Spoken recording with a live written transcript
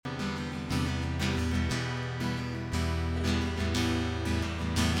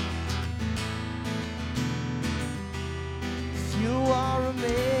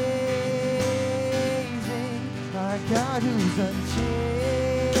God who's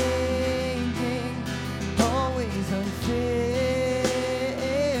unchanging, always unfailing,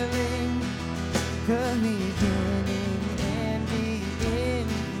 the beginning and the end.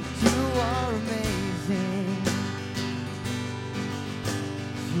 You are amazing.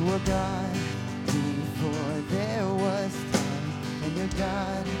 You are God before there was time, and you're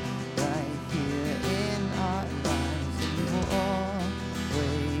God right here in our lives. You will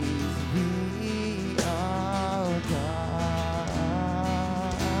always be our God.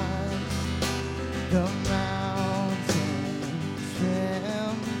 The mountain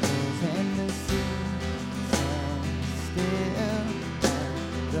trembles and the sea stands still at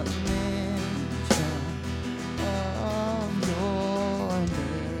the mention of your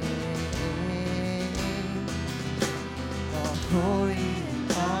name. All glory and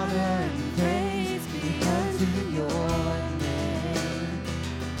honor and praise be unto your name.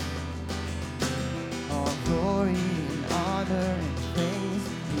 All glory and honor and praise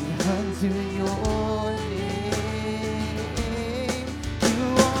be unto your name. You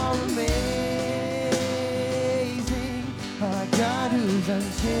are amazing, our God who's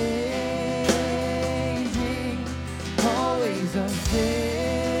unchanging, always unfailing,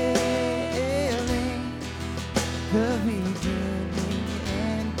 the beginning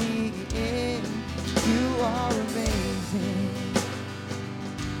and the end. You are amazing,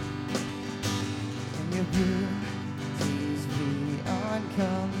 and your beauty's beyond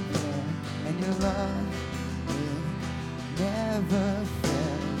compare, and your love it never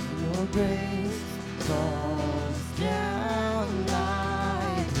fails. Your grace falls down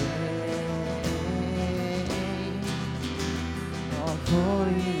like rain. All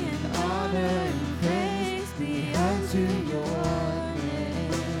glory and honor and praise be unto your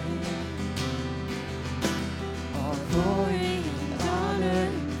name. All glory and honor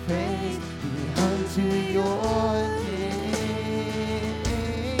and praise be unto your name.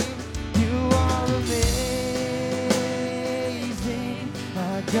 You are amazing,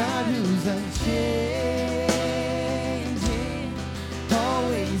 our God who's unchanging,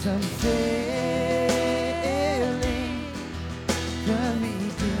 always unfailing, the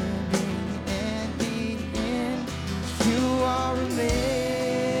beginning and the end. You are amazing,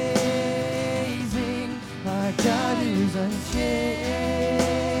 our God who's unchanging,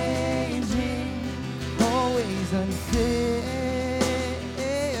 always unfailing,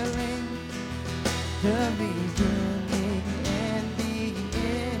 the beginning and the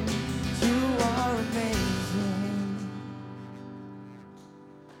end. You are amazing.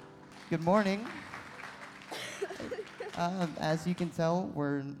 Good morning. As you can tell,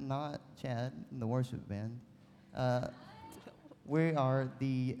 we're not Chad, the worship band. We are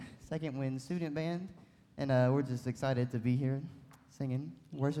the Second Wind student band, and we're just excited to be here singing,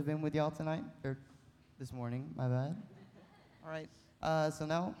 worshiping with y'all tonight, or this morning, my bad. All right, so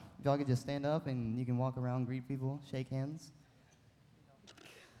now, if y'all can just stand up and you can walk around, greet people, shake hands.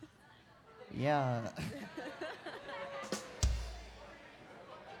 Yeah.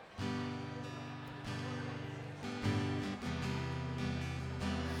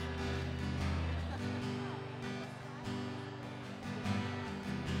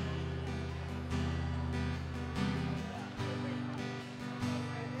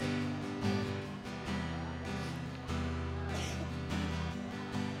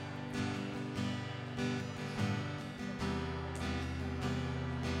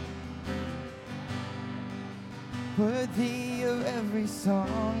 Worthy of every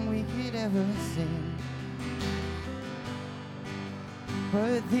song we could ever sing,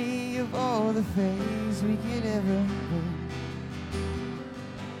 worthy of all the praise we could ever bring,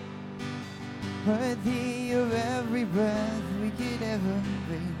 worthy of every breath we could ever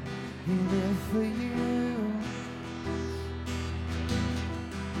breathe. We live for you.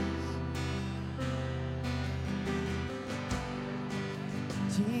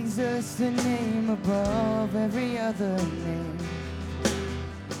 Jesus, the name above every other name.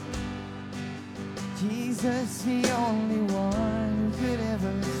 Jesus, the only one who could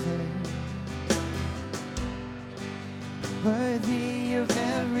ever save. Worthy of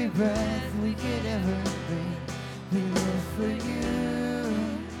every breath we could ever breathe. We live for you.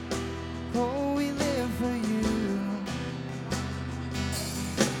 Oh, we live for you.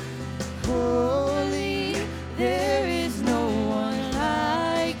 Holy, there is no one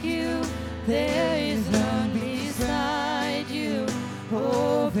like you. There is none beside you.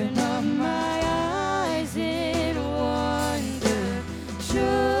 Open up my eyes in wonder.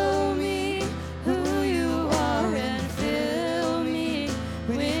 Show me who you are and fill me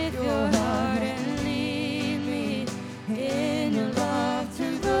with your heart and lead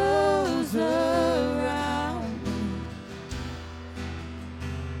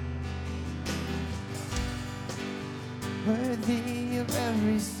worthy of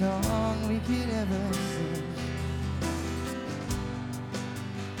every song we could ever sing,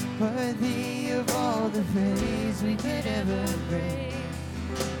 worthy of all the praise we could ever bring,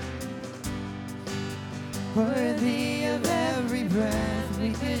 worthy of every breath we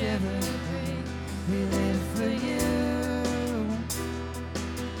could ever bring. We live for you.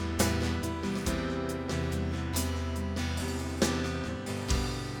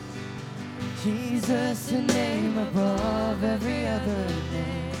 Jesus, the name above every other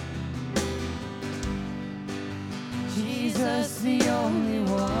name. Jesus, the only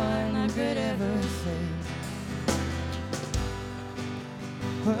one I could ever save.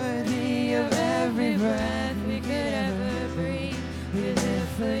 Worthy of every breath we could ever breathe. We live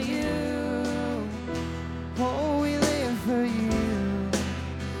for you. Oh, we live for you.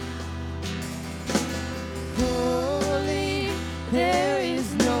 Holy, there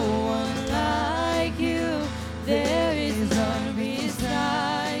is no one like you. There is none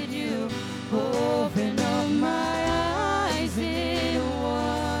beside you. Open up my eyes in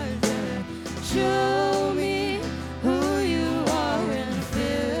wonder. Show me who you are and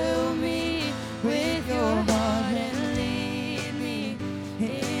fill me with your heart and lead me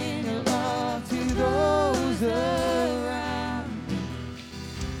in your love to those around me.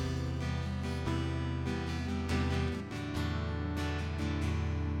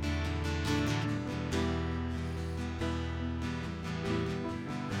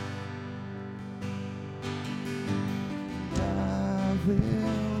 I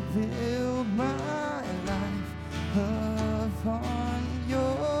will build my life upon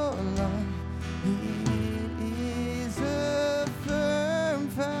your love. It is a firm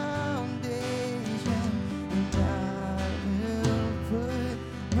foundation, and I will put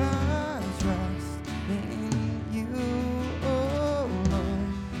my trust in you, oh Lord,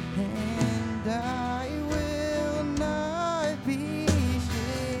 and I will not be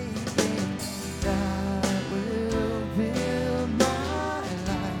shaken. I will build my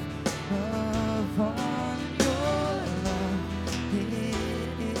life upon your love. It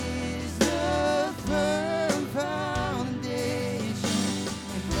is the firm foundation,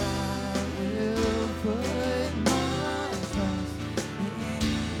 and I will put my trust in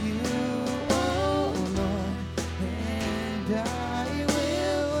you, oh Lord, and I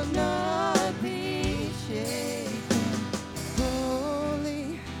will not be shaken. Holy,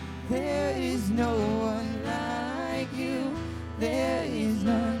 there is no one like you. There is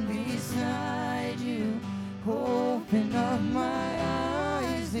none beside you. Open up my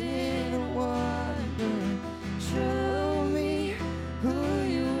eyes in wonder. Show me who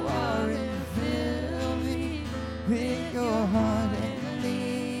you are and fill me with your heart and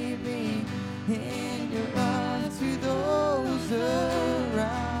lead me in your arms to those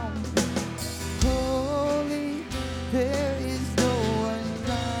around me. Holy, there is no one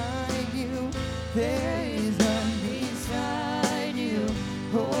like you. There is none beside you.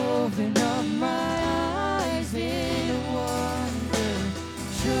 Open up my eyes in wonder.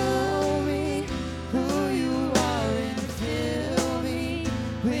 Show me who you are and fill me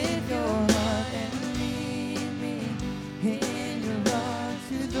with your heart and lead me in your love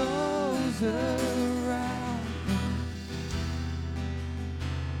to those around me.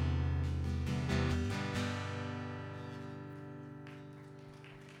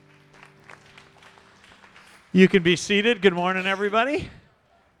 You can be seated. Good morning, everybody.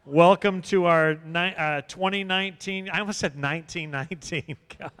 Welcome to our 2019, I almost said 1919.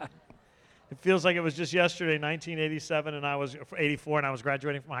 God. It feels like it was just yesterday, 1987, and I was 84, and I was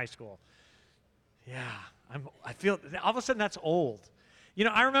graduating from high school. Yeah, I feel, all of a sudden that's old. You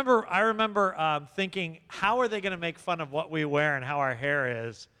know, I remember thinking, how are they going to make fun of what we wear and how our hair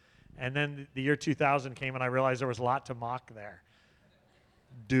is? And then the year 2000 came, and I realized there was a lot to mock there.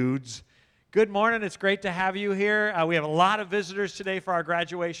 Dudes. Good morning. It's great to have you here. We have a lot of visitors today for our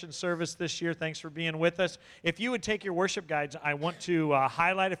graduation service this year. Thanks for being with us. If you would take your worship guides, I want to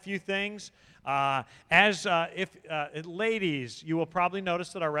highlight a few things. Ladies, you will probably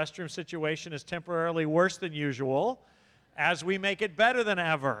notice that our restroom situation is temporarily worse than usual as we make it better than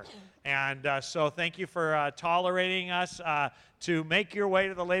ever. And so thank you for tolerating us. To make your way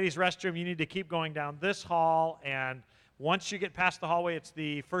to the ladies' restroom, you need to keep going down this hall, and once you get past the hallway, it's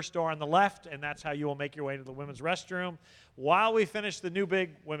the first door on the left, and that's how you will make your way to the women's restroom. While we finish the new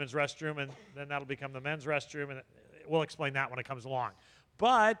big women's restroom, and then that'll become the men's restroom, and we'll explain that when it comes along.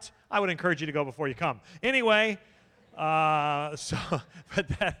 But I would encourage you to go before you come. Anyway, I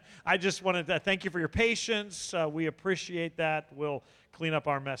just wanted to thank you for your patience. We appreciate that. We'll clean up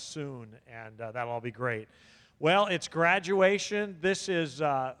our mess soon, and that'll all be great. Well, it's graduation. This is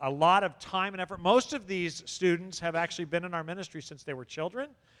a lot of time and effort. Most of these students have actually been in our ministry since they were children,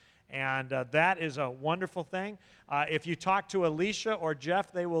 and that is a wonderful thing. If you talk to Alicia or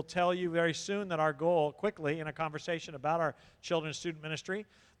Jeff, they will tell you very soon that our goal, quickly in a conversation about our children's student ministry,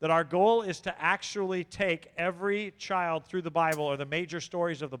 that our goal is to actually take every child through the Bible or the major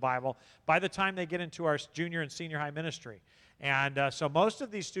stories of the Bible by the time they get into our junior and senior high ministry. And so most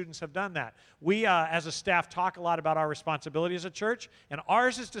of these students have done that. We, as a staff, talk a lot about our responsibility as a church, and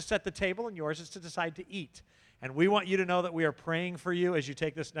ours is to set the table, and yours is to decide to eat. And we want you to know that we are praying for you as you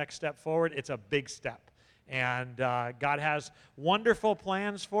take this next step forward. It's a big step. And God has wonderful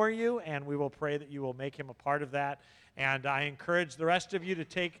plans for you, and we will pray that you will make him a part of that. And I encourage the rest of you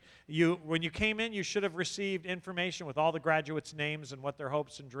to when you came in, you should have received information with all the graduates' names and what their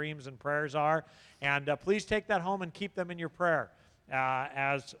hopes and dreams and prayers are. And please take that home and keep them in your prayer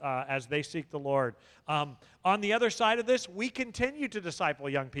as they seek the Lord. On the other side of this, we continue to disciple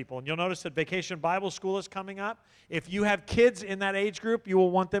young people. And you'll notice that Vacation Bible School is coming up. If you have kids in that age group, you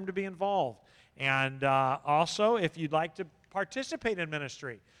will want them to be involved. And also, if you'd like to participate in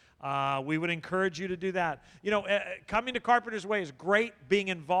ministry, we would encourage you to do that. You know, coming to Carpenter's Way is great. Being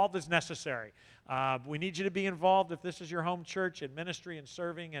involved is necessary. We need you to be involved if this is your home church in ministry and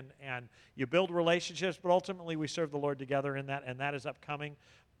serving, and you build relationships, but ultimately we serve the Lord together in that, and that is upcoming.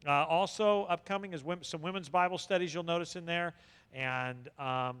 Also upcoming is some women's Bible studies you'll notice in there. And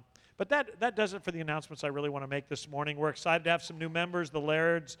but that does it for the announcements I really want to make this morning. We're excited to have some new members, the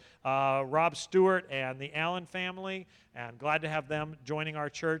Lairds, Rob Stewart, and the Allen family, and glad to have them joining our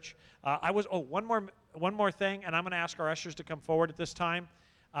church. One more thing, and I'm going to ask our ushers to come forward at this time.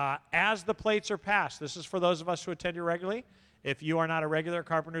 As the plates are passed, this is for those of us who attend here regularly. If you are not a regular at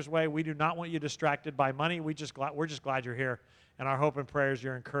Carpenter's Way, we do not want you distracted by money. We're just glad you're here. And our hope and prayer is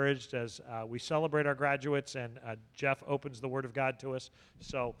you're encouraged as we celebrate our graduates, and Jeff opens the Word of God to us.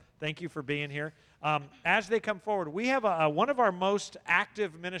 So thank you for being here. As they come forward, we have one of our most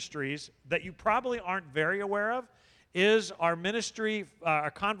active ministries that you probably aren't very aware of is our ministry,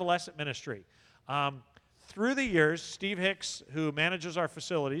 our convalescent ministry. Through the years, Steve Hicks, who manages our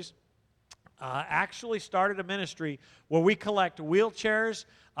facilities, actually started a ministry where we collect wheelchairs,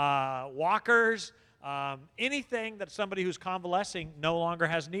 walkers, anything that somebody who's convalescing no longer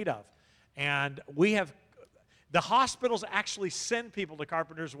has need of. And the hospitals actually send people to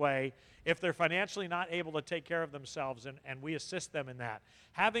Carpenter's Way if they're financially not able to take care of themselves, and we assist them in that.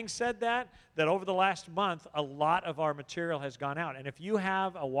 Having said that over the last month, a lot of our material has gone out. And if you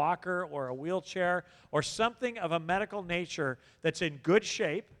have a walker or a wheelchair or something of a medical nature that's in good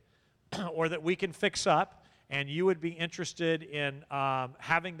shape or that we can fix up, and you would be interested in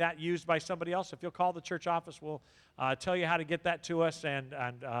having that used by somebody else, if you'll call the church office, we'll tell you how to get that to us, and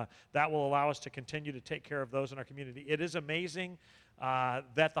that will allow us to continue to take care of those in our community. It is amazing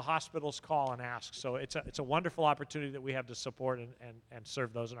that the hospitals call and ask. So it's a wonderful opportunity that we have to support and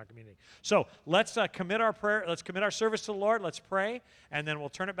serve those in our community. So let's commit our prayer. Let's commit our service to the Lord. Let's pray, and then we'll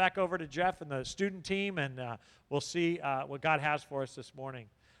turn it back over to Jeff and the student team, and we'll see what God has for us this morning.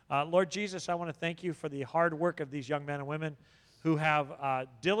 Lord Jesus, I want to thank you for the hard work of these young men and women who have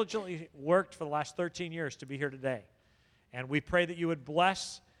diligently worked for the last 13 years to be here today. And we pray that you would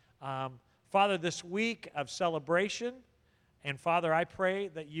bless, Father, this week of celebration. And Father, I pray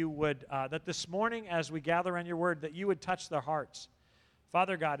that you would, that this morning as we gather on your word, that you would touch their hearts.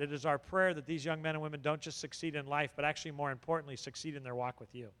 Father God, it is our prayer that these young men and women don't just succeed in life, but actually more importantly, succeed in their walk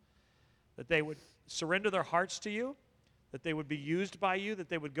with you. That they would surrender their hearts to you, that they would be used by you, that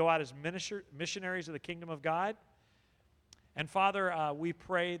they would go out as missionaries of the kingdom of God. And Father, we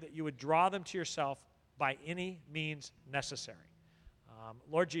pray that you would draw them to yourself by any means necessary.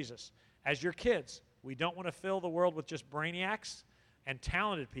 Lord Jesus, as your kids, we don't want to fill the world with just brainiacs and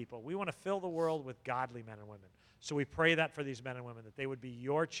talented people. We want to fill the world with godly men and women. So we pray that for these men and women, that they would be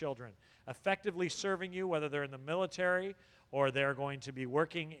your children, effectively serving you, whether they're in the military or they're going to be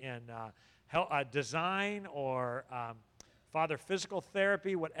working in design or Father, physical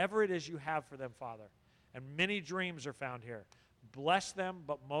therapy, whatever it is you have for them, Father. And many dreams are found here. Bless them,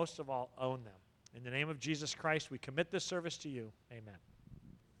 but most of all, own them. In the name of Jesus Christ, we commit this service to you. Amen.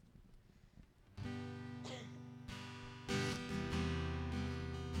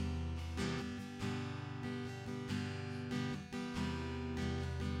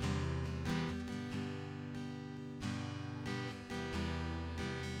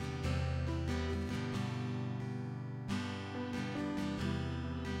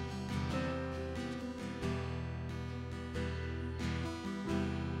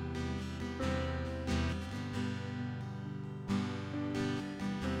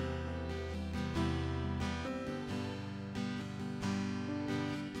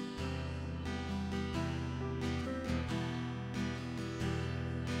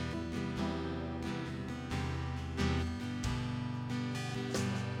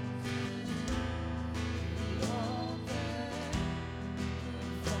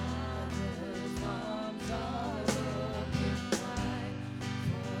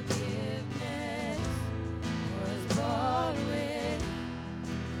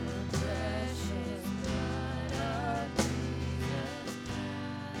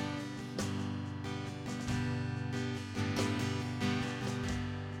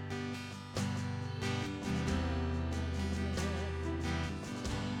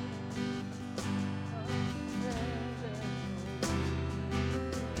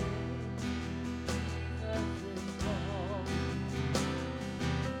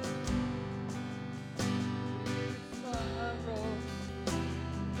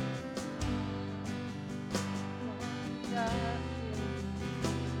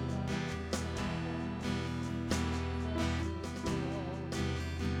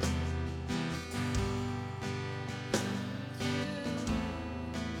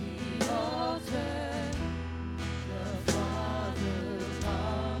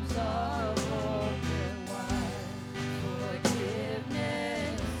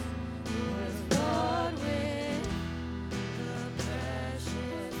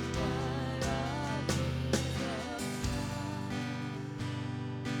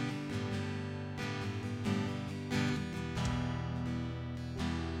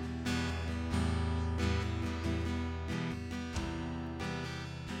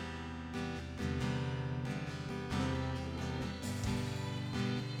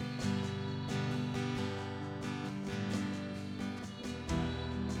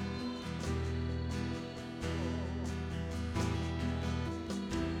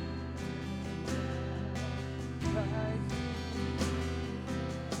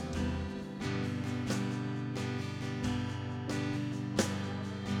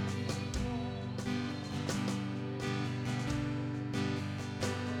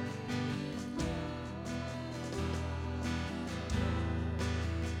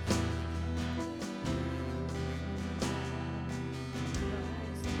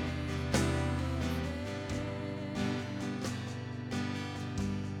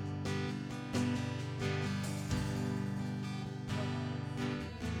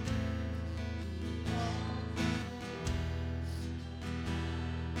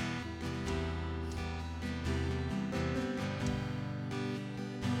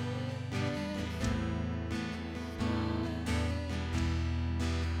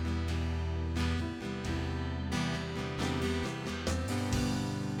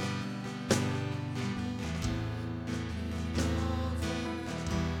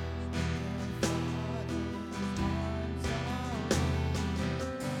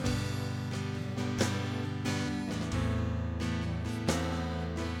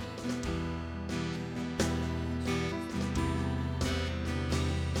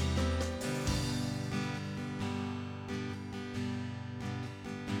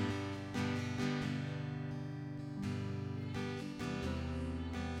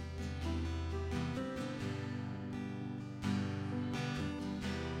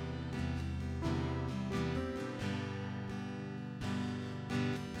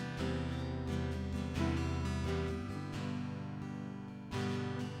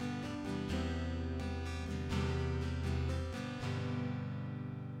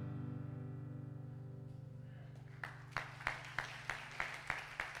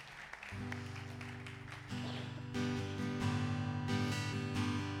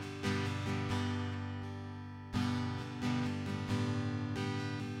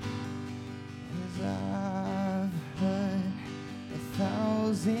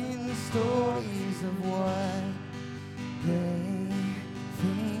 thousand stories of what they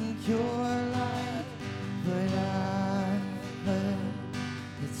think you're like, but I've heard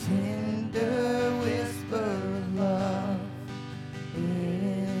the tender whisper of love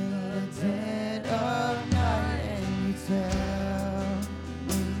in the dead of night, and you tell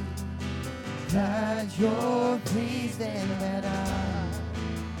me that you're pleased and that I'm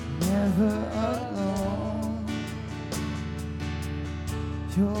never alone.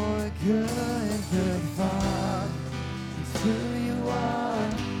 You're a good, good Father. It's who you are.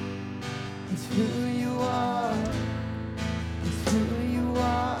 It's who you are. It's who you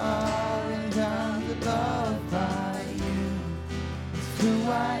are, and I'm loved by you. It's who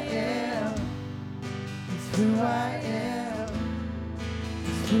I am. It's who I am.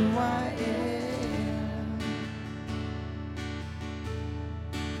 It's who I am.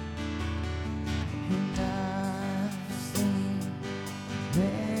 And I've seen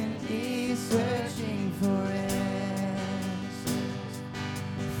many searching for answers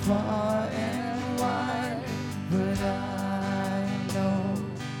far and wide, but I know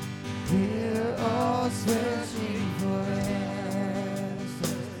we're all searching for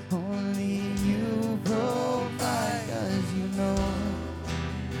answers. Only you provide, 'cause you know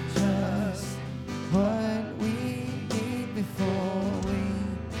just what we need before we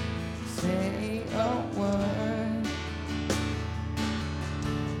say a word.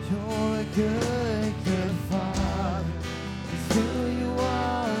 You're a good, good Father. It's who you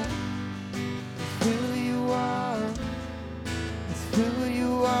are. It's who you are. It's who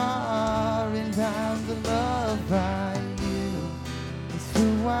you are, and I'm loved by you. It's who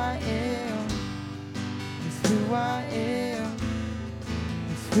I am. It's who I am.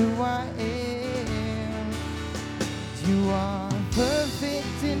 It's who I am. You are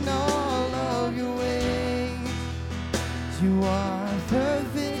perfect in all of your ways. You are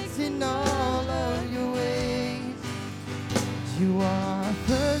perfect in all of your ways. You are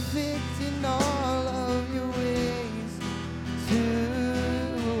perfect in all of your ways to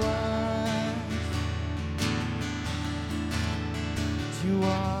us. You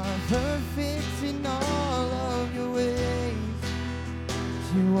are perfect in all of your ways.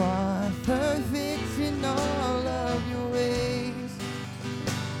 You are perfect in all of your ways.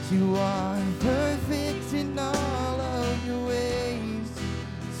 You are perfect in all of your ways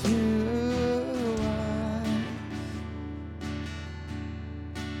to us.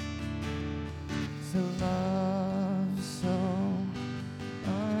 So love so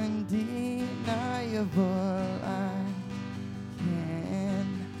undeniable, I can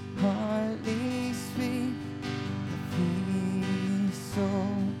hardly speak. Peace so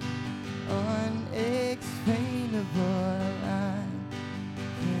unexplainable, I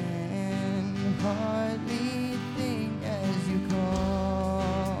can hardly think as you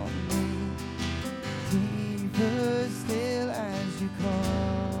call me. Deeper still as you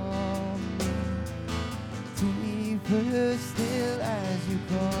call me. Deeper still as you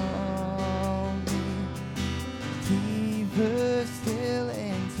call me. Deeper still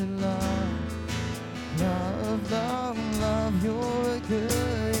into love. Love, love, love, you're a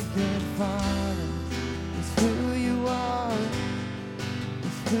good, good Father. It's who you are.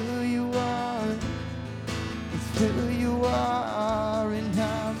 It's who you are. It's who you are, and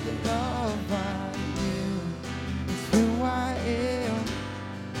I'm loved by you. It's who I am.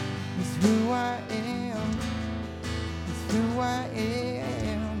 It's who I am. It's who I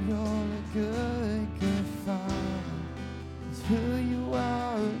am. You're a good, good Father. It's who you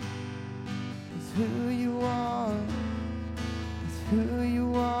are. It's who you are. It's who you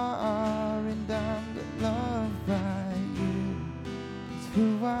are, and I'm loved by you. It's who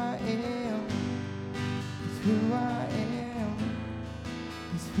I am. It's who I am.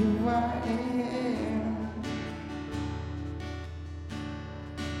 It's who I am.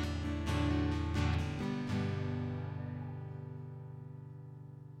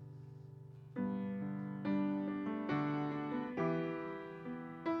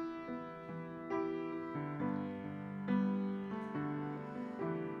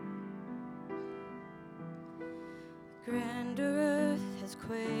 Grander earth has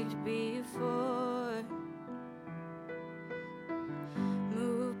quaked before,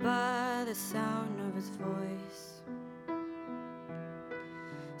 moved by the sound of his voice.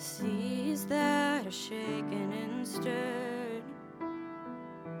 Seas that are shaken and stirred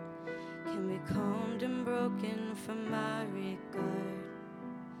can be calmed and broken from my regard.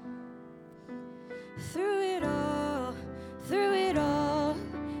 Through it all,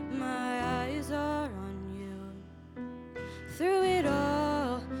 my eyes are on you. Through it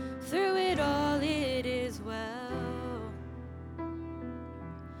all, it is well.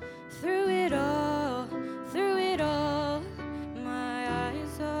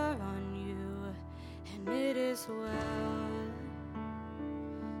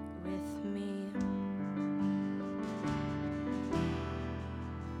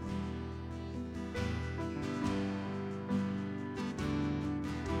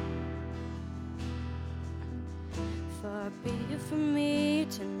 be it for me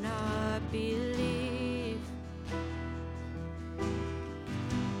to not believe,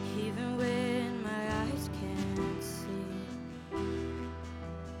 even when my eyes can't see.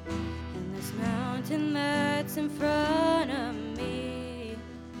 And this mountain that's in front of me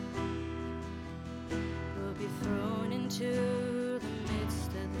will be thrown into the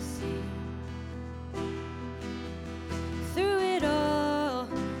midst of the sea. Through it all,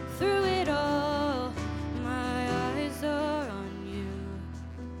 my eyes are on you.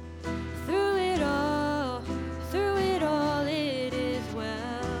 Through it all, it is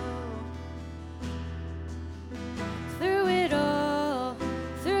well. Through it all,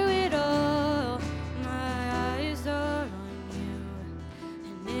 my eyes are on you,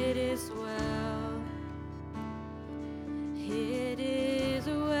 and it is well. It is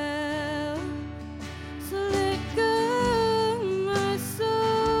well. So let go, my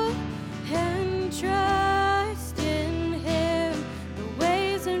soul, and trust in Him. The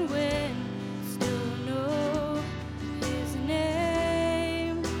ways and when still know His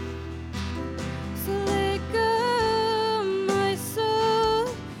name. So let go, my soul,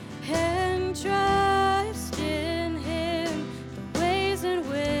 and trust in Him. The ways and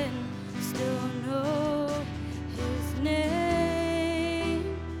when still know His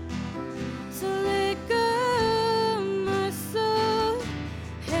name. So let go, my soul,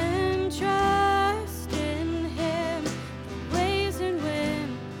 and trust in Him. The ways and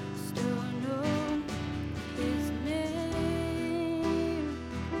when still know His name.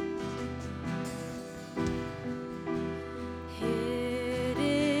 It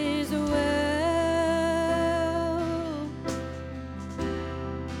is well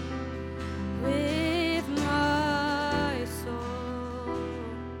with my soul. It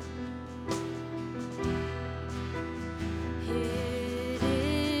is well with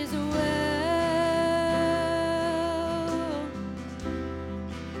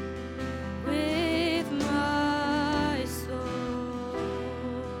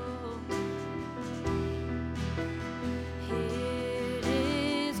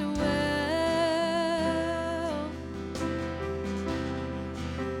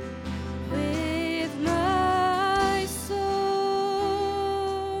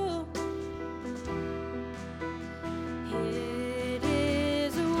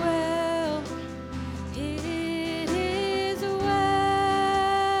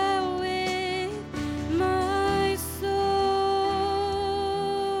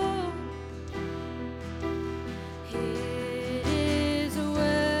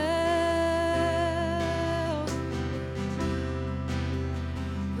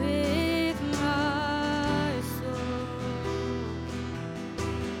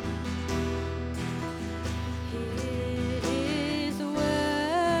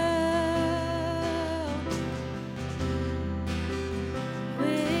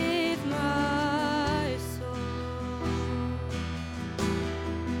my soul.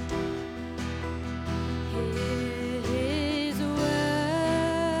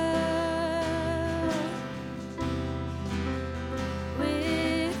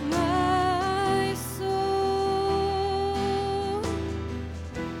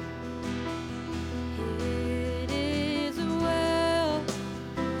 It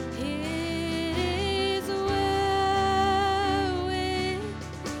is well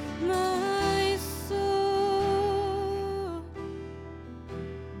with my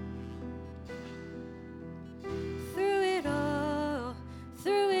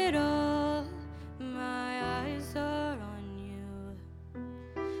soul. It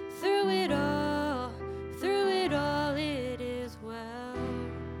is well. It is well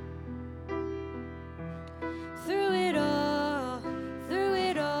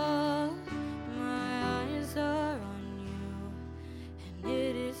with my soul.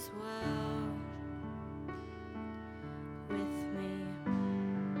 It is well with my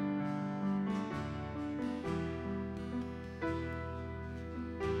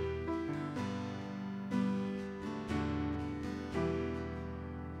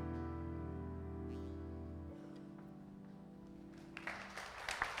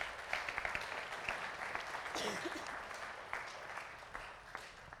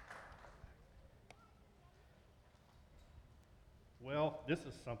Well, this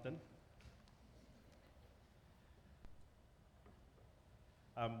is something.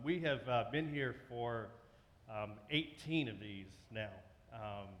 We have been here for 18 of these now,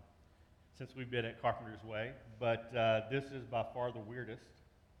 since we've been at Carpenter's Way, but this is by far the weirdest,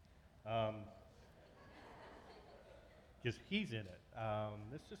 because he's in it.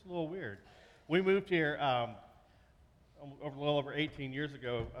 It's just a little weird. We moved here a little over 18 years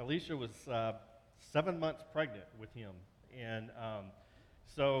ago. Alicia was 7 months pregnant with him, And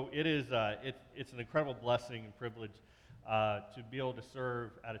so it is, it's an incredible blessing and privilege to be able to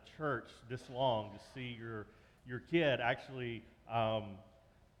serve at a church this long, to see your kid actually come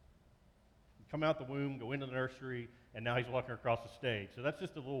out the womb, go into the nursery, and now he's walking across the stage. So that's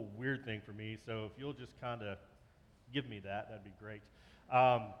just a little weird thing for me. So if you'll just kind of give me that, that'd be great.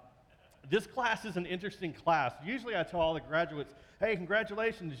 This class is an interesting class. Usually I tell all the graduates, hey,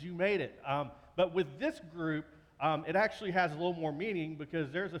 congratulations, you made it. But with this group, it actually has a little more meaning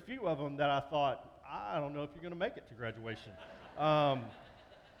because there's a few of them that I thought, I don't know if you're going to make it to graduation. A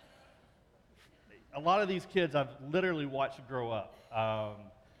lot of these kids I've literally watched grow up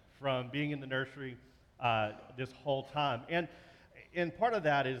from being in the nursery this whole time. And part of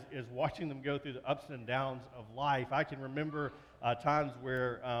that is watching them go through the ups and downs of life. I can remember times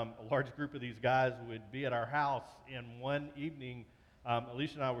where a large group of these guys would be at our house, and one evening,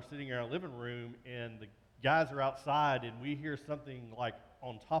 Alicia and I were sitting in our living room, and the guys are outside, and we hear something like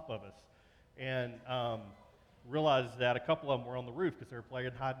on top of us, and realized that a couple of them were on the roof because they were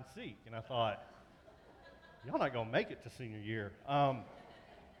playing hide and seek. And I thought, y'all not going to make it to senior year.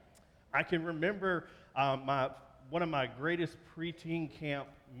 I can remember one of my greatest preteen camp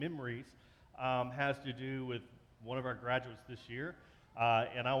memories has to do with one of our graduates this year,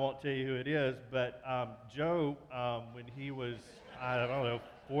 and I won't tell you who it is, but Joe, when he was, I don't know,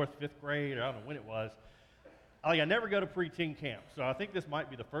 4th, 5th grade, or I don't know when it was, I never go to preteen camp, so I think this might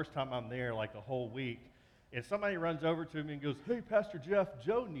be the first time I'm there like the whole week, and somebody runs over to me and goes, hey, Pastor Jeff,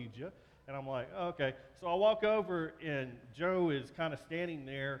 Joe needs you, and I'm like, oh, okay, so I walk over, and Joe is kind of standing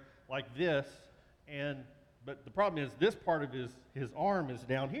there like this, but the problem is this part of his arm is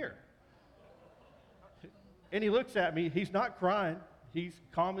down here. And he looks at me, he's not crying, he's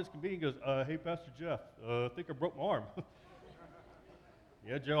calm as can be, he goes, hey, Pastor Jeff, I think I broke my arm.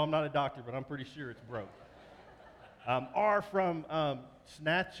 Yeah, Joe, I'm not a doctor, but I'm pretty sure it's broke. Or from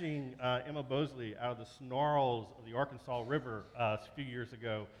snatching Emma Bosley out of the snarls of the Arkansas River a few years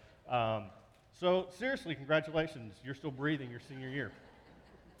ago. So seriously, congratulations, you're still breathing your senior year.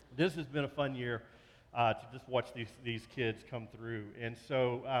 This has been a fun year to just watch these kids come through. And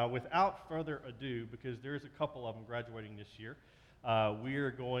so without further ado, because there's a couple of them graduating this year, we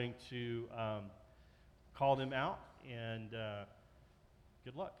are going to call them out, and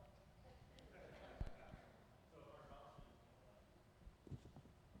good luck.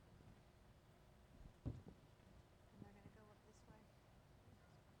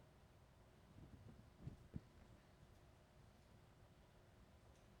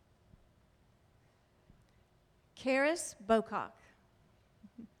 Karis Bocock,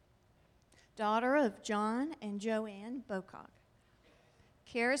 daughter of John and Joanne Bocock.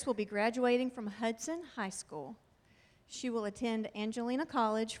 Karis will be graduating from Hudson High School. She will attend Angelina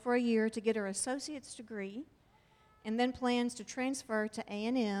College for a year to get her associate's degree, and then plans to transfer to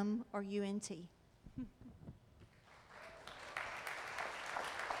A&M or UNT.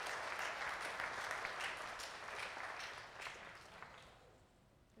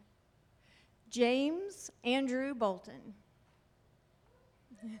 James Andrew Bolton.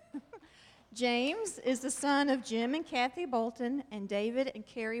 James is the son of Jim and Kathy Bolton and David and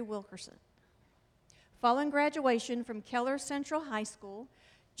Carrie Wilkerson. Following graduation from Keller Central High School,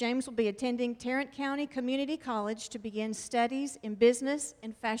 James will be attending Tarrant County Community College to begin studies in business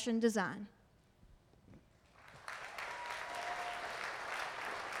and fashion design.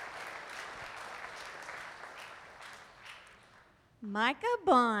 Micah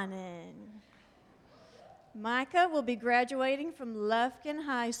Bonin. Micah will be graduating from Lufkin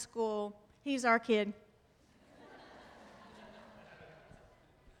High School. He's our kid.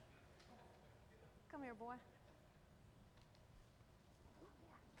 Come here, boy.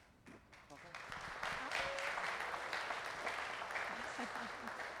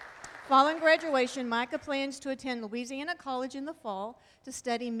 Following graduation, Micah plans to attend Louisiana College in the fall to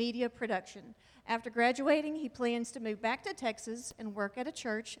study media production. After graduating, he plans to move back to Texas and work at a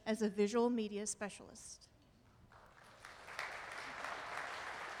church as a visual media specialist.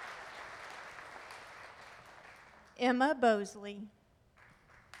 Emma Bosley,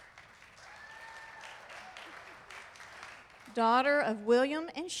 daughter of William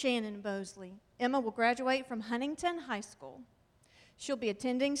and Shannon Bosley. Emma will graduate from Huntington High School. She'll be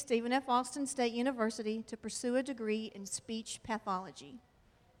attending Stephen F. Austin State University to pursue a degree in speech pathology.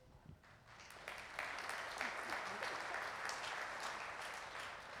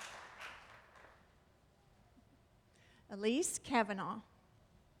 Elise Kavanaugh,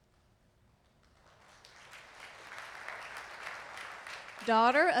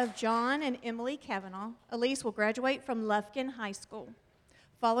 daughter of John and Emily Kavanaugh. Elise will graduate from Lufkin High School.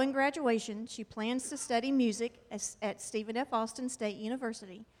 Following graduation, she plans to study music at Stephen F. Austin State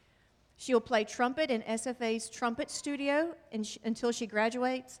University. She will play trumpet in SFA's trumpet studio until she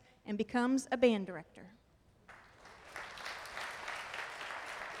graduates and becomes a band director.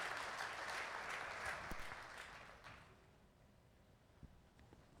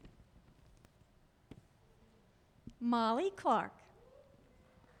 Molly Clark.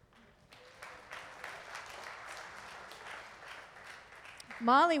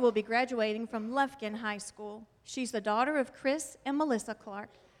 Molly will be graduating from Lufkin High School. She's the daughter of Chris and Melissa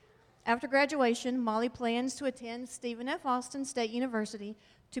Clark. After graduation, Molly plans to attend Stephen F. Austin State University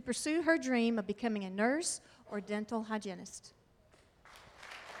to pursue her dream of becoming a nurse or dental hygienist.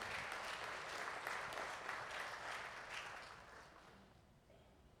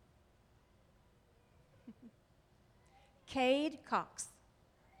 Cade Cox.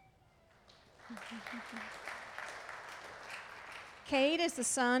 Cade is the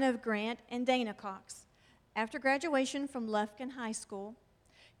son of Grant and Dana Cox. After graduation from Lufkin High School,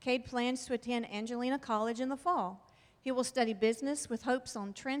 Cade plans to attend Angelina College in the fall. He will study business with hopes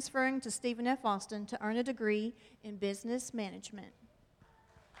on transferring to Stephen F. Austin to earn a degree in business management.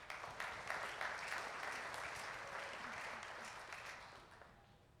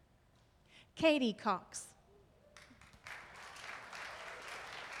 Katie Cox.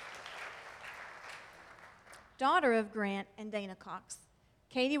 Daughter of Grant and Dana Cox.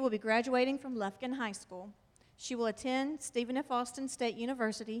 Katie will be graduating from Lufkin High School. She will attend Stephen F. Austin State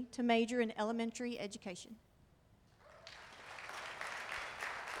University to major in elementary education.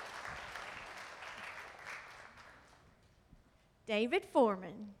 David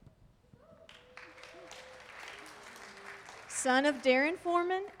Foreman. Son of Darren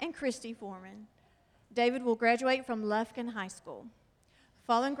Foreman and Christy Foreman. David will graduate from Lufkin High School.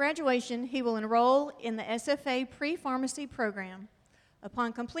 Following graduation, he will enroll in the SFA pre-pharmacy program.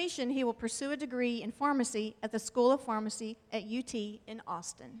 Upon completion, he will pursue a degree in pharmacy at the School of Pharmacy at UT in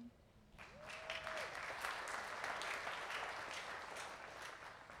Austin.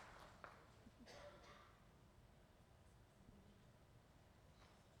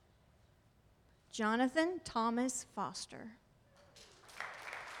 Jonathan Thomas Foster.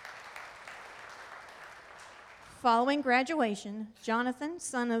 Following graduation, Jonathan,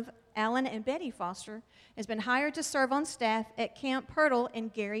 son of Alan and Betty Foster, has been hired to serve on staff at Camp Hurdle in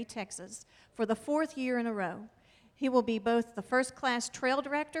Gary, Texas, for the 4th year in a row. He will be both the first-class trail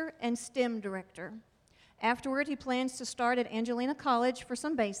director and STEM director. Afterward, he plans to start at Angelina College for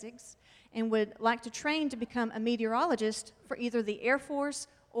some basics and would like to train to become a meteorologist for either the Air Force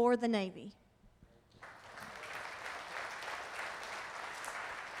or the Navy.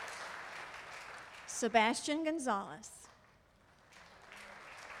 Sebastian Gonzalez.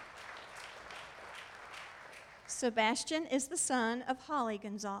 Sebastian is the son of Holly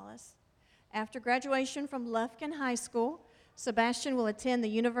Gonzalez. After graduation from Lufkin High School, Sebastian will attend the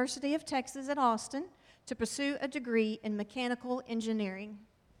University of Texas at Austin to pursue a degree in mechanical engineering.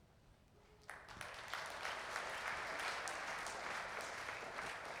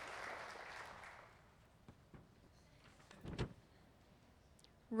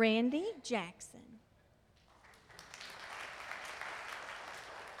 Randy Jackson.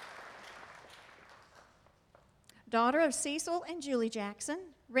 Daughter of Cecil and Julie Jackson,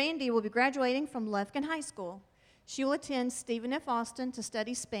 Randy will be graduating from Lufkin High School. She will attend Stephen F. Austin to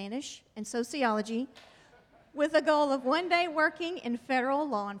study Spanish and sociology with a goal of one day working in federal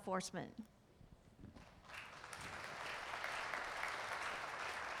law enforcement.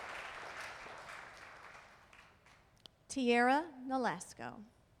 Tierra Nolasco.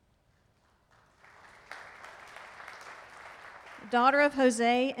 Daughter of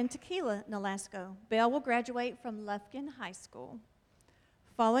Jose and Tequila Nolasco, Belle will graduate from Lufkin High School.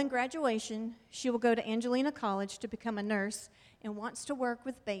 Following graduation, she will go to Angelina College to become a nurse and wants to work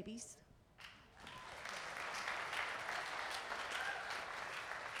with babies.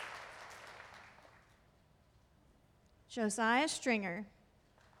 Josiah Stringer.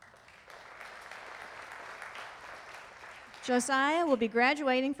 Josiah will be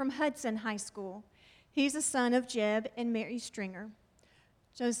graduating from Hudson High School. He's a son of Jeb and Mary Stringer.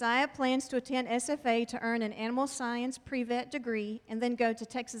 Josiah plans to attend SFA to earn an animal science pre-vet degree and then go to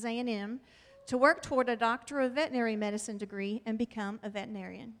Texas A&M to work toward a Doctor of Veterinary Medicine degree and become a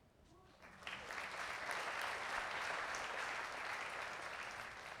veterinarian.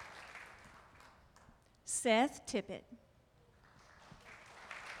 Seth Tippett.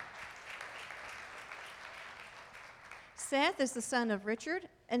 Seth is the son of Richard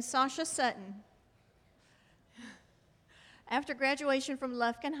and Sasha Sutton. After graduation from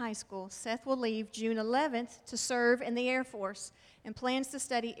Lufkin High School, Seth will leave June 11th to serve in the Air Force and plans to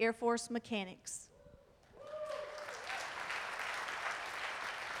study Air Force mechanics.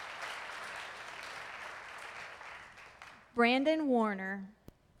 Brandon Warner.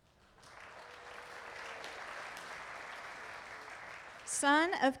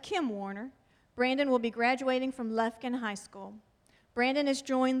 Son of Kim Warner, Brandon will be graduating from Lufkin High School. Brandon has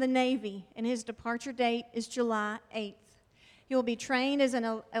joined the Navy, and his departure date is July 8th. He will be trained as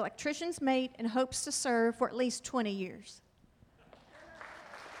an electrician's mate and hopes to serve for at least 20 years.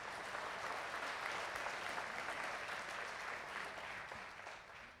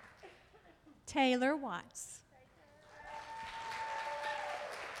 Taylor Watts.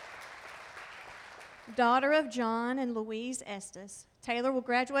 Daughter of John and Louise Estes, Taylor will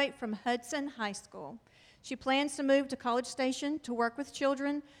graduate from Hudson High School. She plans to move to College Station to work with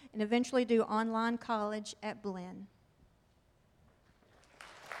children and eventually do online college at Blinn.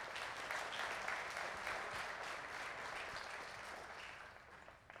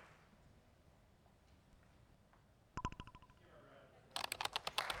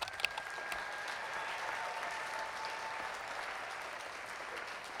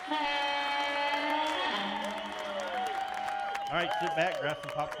 All right, sit back, grab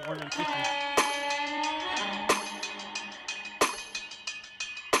some popcorn and tissues.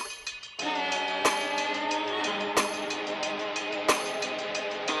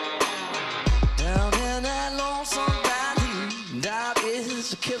 Down in that lonesome valley, doubt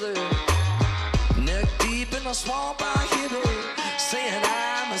is a killer. Neck deep in the swamp, I hear it saying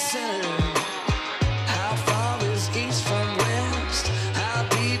I'm a sinner. How far is east from west? How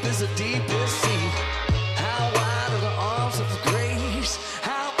deep is the deepest sea? How wide are the arms of grace?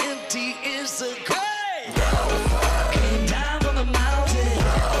 How empty is the grave? Came down from the mountain,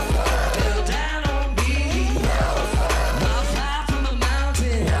 fell down on me. My fly from the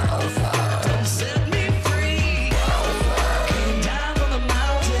mountain, don't set me free. Came down from the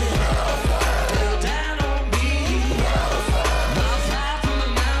mountain, fell down on me. My fly from the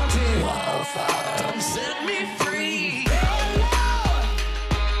mountain, don't set me free.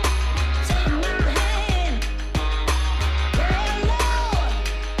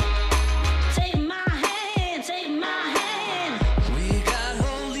 We got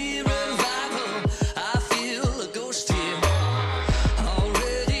holy revival. I feel a ghost here.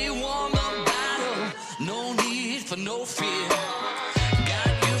 Already won the battle. No need for no fear.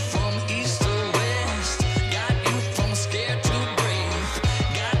 Got you from east to west. Got you from scared to brave.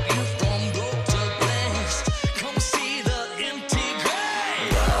 Got you from broke to blessed. Come see the empty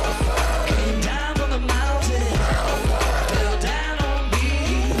grave. Came down from the mountain. Fell down on me.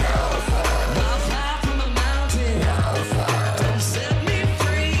 My fly from the mountain. Don't set me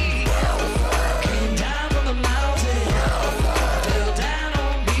free. Came down from the mountain. Fell down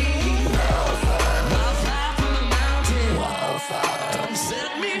on me. My fly from the mountain. Don't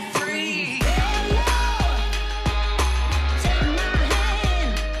set me free.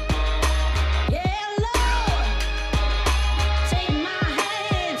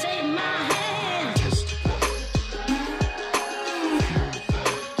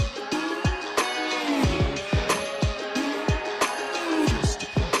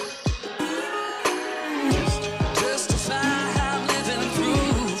 Justified, I'm living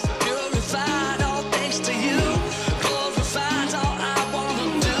proof. Purified, all thanks to you. Glorified's all I wanna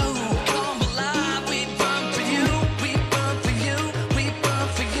do. Come alive, we burn for you. We burn for you. We burn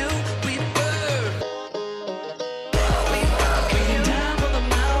for you. We burn. We burn. Came down from the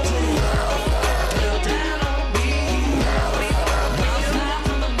mountain. Fell down on me. We burn. My fly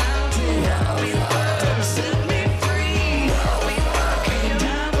from the mountain. We burn. Don't set me free. We burn. Came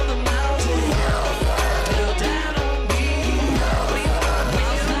down from the mountain. Fell down on me. We burn.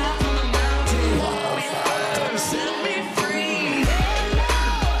 My fly from the mountain. We burn. Don't set me free.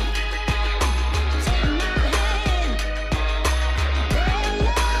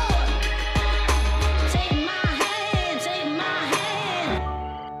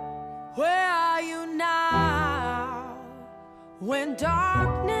 Where are you now when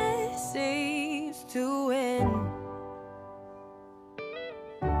darkness seems to win?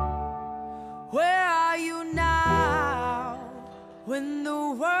 Where are you now when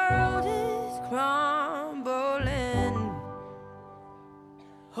the world is crumbling?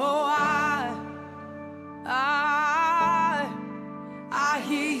 Oh, I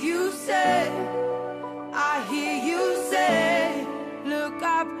hear you say, look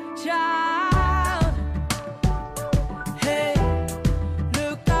up, child. Hey,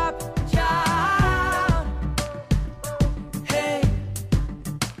 look up, child. Hey,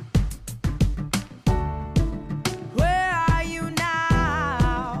 where are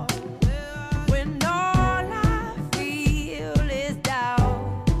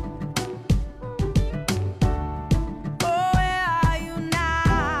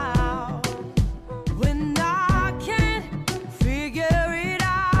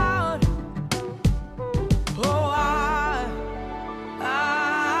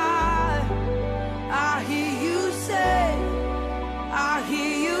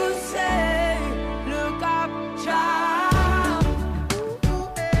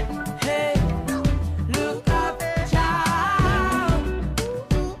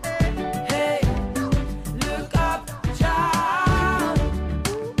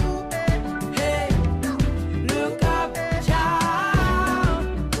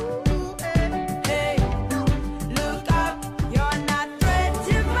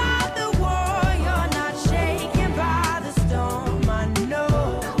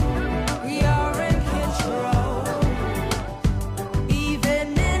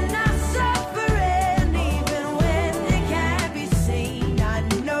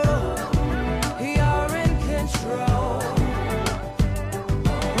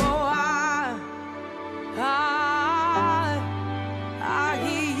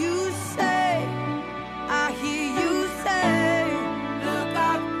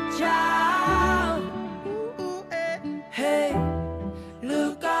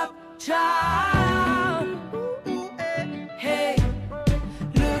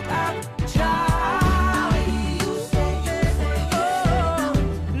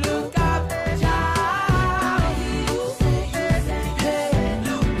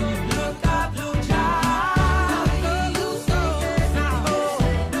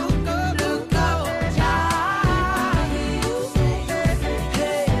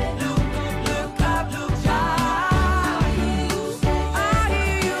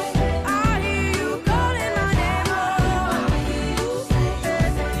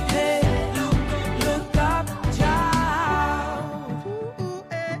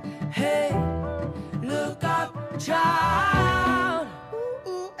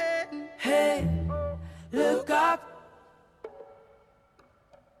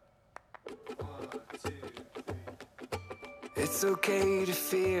It's okay to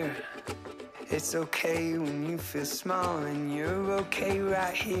fear. It's okay when you feel small, and you're okay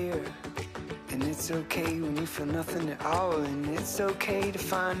right here. And it's okay when you feel nothing at all, and it's okay to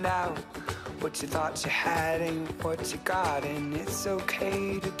find out what you thought you had ain't what you got. And it's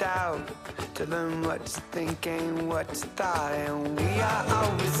okay to doubt, to learn what you think ain't what you thought. And we are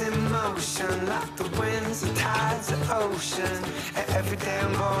always in motion, like the winds and tides of ocean. And every day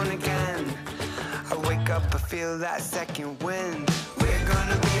I'm born again, I wake up, I feel that second wind. We're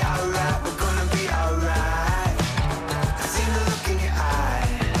gonna be alright, we're gonna be alright. I see the look in your eye.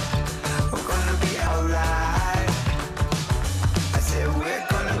 We're gonna be alright. I said we're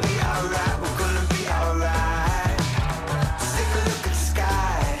gonna be alright, we're gonna be alright. Just take a look at the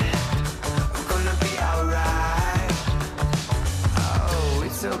sky. We're gonna be alright. Oh,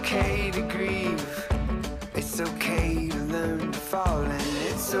 it's okay to grieve. It's okay to learn to fall, and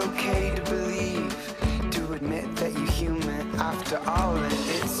it's okay to believe, to admit that you're human after all. And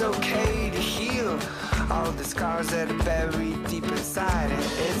it's okay to heal all the scars that are buried deep inside. And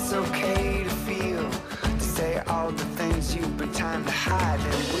it's okay to feel, to say all the things you've been trying to hide.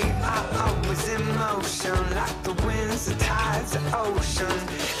 And we are always in motion, like the winds and tides of ocean.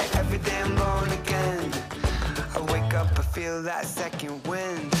 And every day I'm born again, I wake up, I feel that second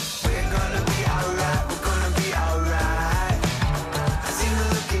wind. We're gonna be alright, we're gonna be alright. I see the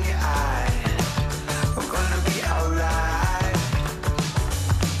look in your eye. We're gonna be alright.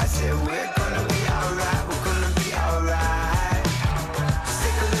 I said we're gonna be alright, we're gonna be alright. Just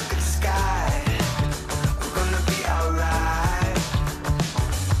take a look at the sky. We're gonna be alright.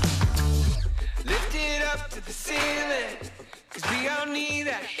 Lift it up to the ceiling, 'cause we all need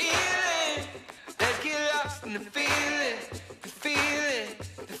that healing. Let's get lost in the feeling, the feeling,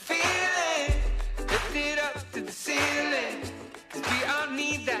 the feeling. Lift it up to the ceiling, 'cause we all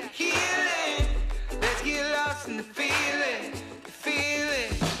need that healing. Let's get lost in the feeling, the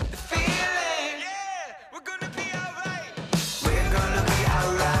feeling, the feeling. Yeah, we're gonna be alright. We're gonna be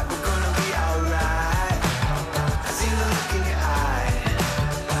alright, we're gonna be alright. I see the look in your eye.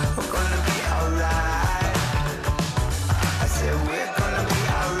 We're gonna be alright. I said we're gonna be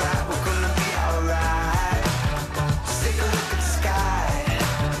alright, we're gonna be alright. Just take a look at the sky.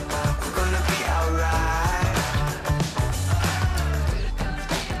 We're gonna be alright.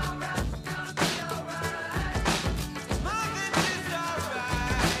 More than just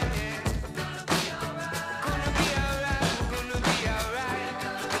alright, yeah. Gonna be alright, we're gonna be alright.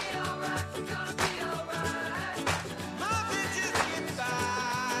 More than just get by,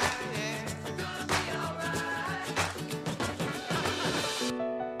 yeah.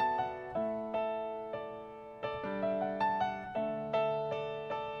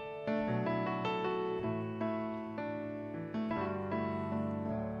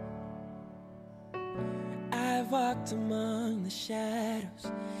 I've walked among the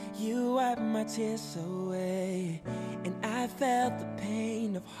shadows, you wiped my tears away. And I felt the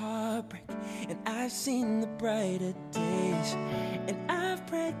pain of heartbreak, and I've seen the brighter days. And I've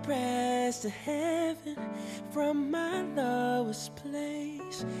prayed prayers to heaven from my lowest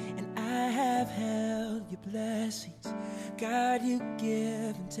place. And I have held your blessings, God, you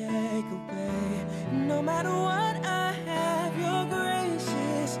give and take away. No matter what I have, your grace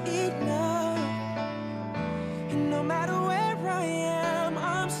is enough. And no matter where I am,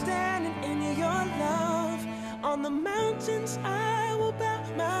 I'm standing in your love. On the mountains I will bow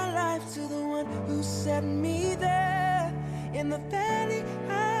my life to the one who set me there. In the valley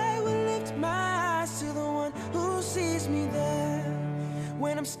I will lift my eyes to the one who sees me there.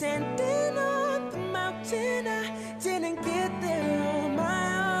 When I'm standing on the mountain, I didn't get there on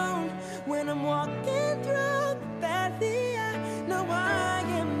my own. When I'm walking through the valley, I know I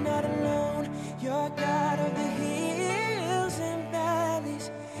am not alone. You're God of the hills and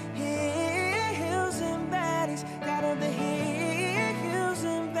valleys, hills and valleys, God of the hills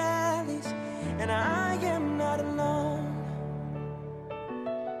and valleys, and I am not alone.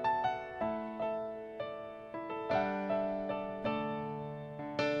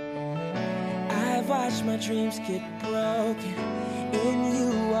 I've watched my dreams get broken, in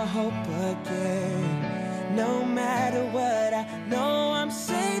you I hope again. No matter what, I know I'm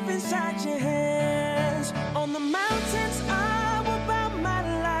safe inside your hands. On the mountains I will bow my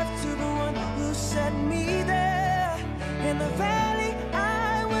life to the one who set me there. In the valley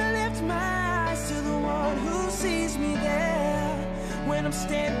I will lift my eyes to the one who sees me there. When I'm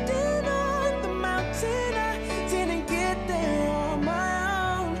standing on the mountain, I didn't get there on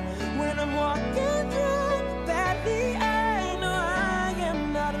my own. When I'm walking through the valley, I know I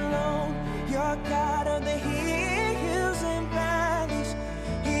am not alone. You're God of the hills and valleys,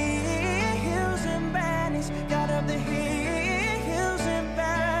 hills and valleys.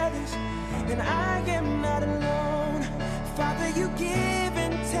 you give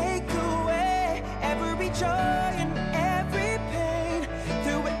and take away every joy and every pain.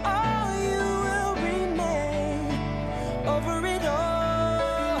 Through it all, you will remain. Over it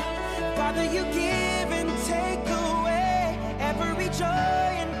all, Father, you give and take away every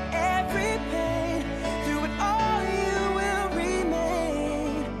joy and every pain. Through it all, you will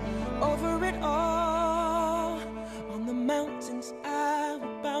remain. Over it all, on the mountains I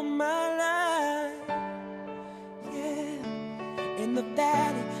will bow my life. Yeah, in the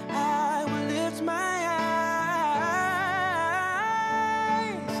valley I will lift my eyes.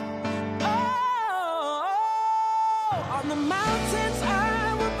 Oh, on the mountains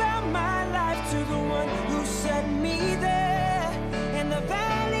I will bow my life to the one who set me there. In the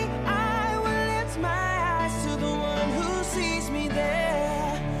valley I will lift my eyes to the one who sees me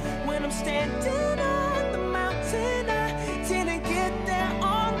there. When I'm standing on the mountain, I didn't get there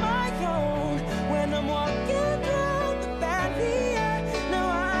on my own. When I'm walking down the valley, I know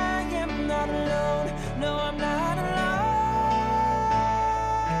I am not alone. No, I'm not alone.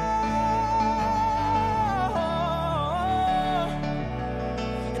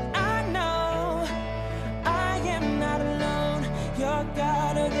 And I know I am not alone. You're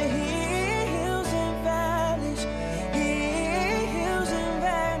God of the hills and valleys, hills and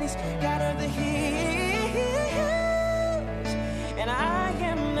valleys, God of the hills. And I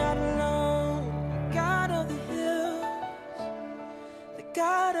am not alone. God of the hills, the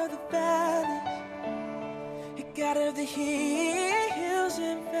God of the valleys, the God of the hills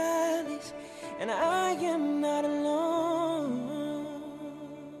and valleys. And I am not alone.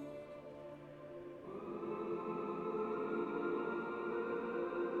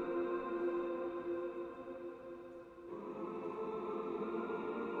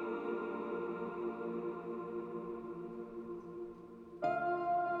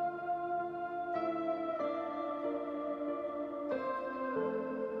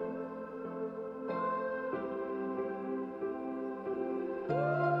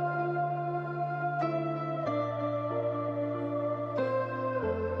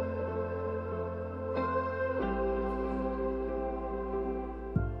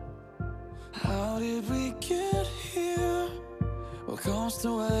 How did we get here? What comes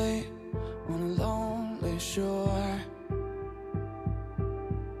away on a lonely shore?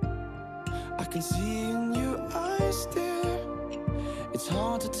 I can see in your eyes, dear. It's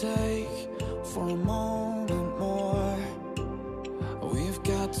hard to take for a moment more. We've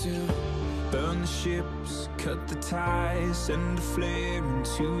got to burn the ships, cut the ties, send a flare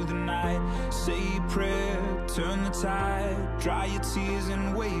into the night. Say a prayer, turn the tide, dry your tears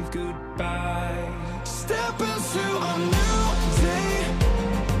and wave goodbye. Step into a new day.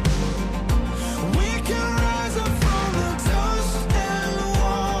 We can rise up from the dust and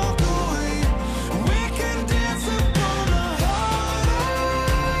walk away. We can dance upon the heartache,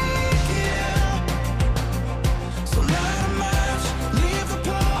 yeah. So light a match, leave the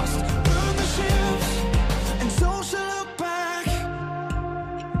past, burn the ships, and don't you look back.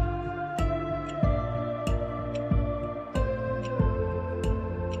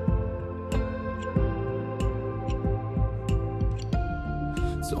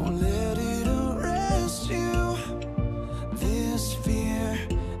 Don't let it arrest you.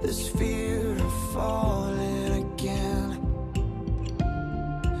 This fear of falling again.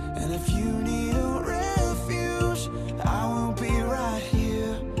 And if you need a refuge, I will be right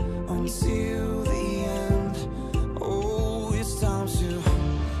here until the end. Oh, it's time to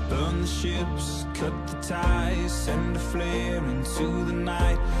burn the ships, cut the ties, send a flare into the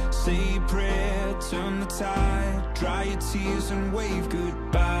night. Say a prayer, turn the tide, dry your tears and wave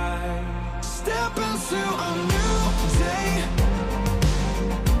goodbye. Step into a new day.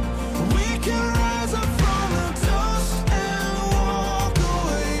 We can rise up from the dust and walk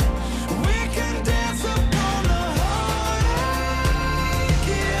away. We can dance upon the heartache,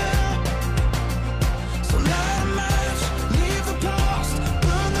 yeah. So light a match, leave the past,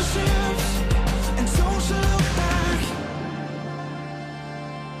 burn the ships, and don't you look back.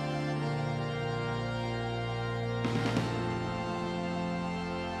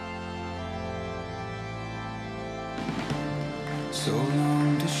 So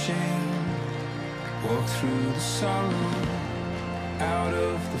long to shame, walk through the sorrow, out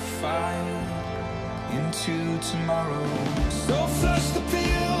of the fire, into tomorrow. So flush the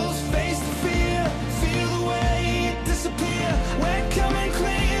pills, face the fear, feel the weight disappear. We're coming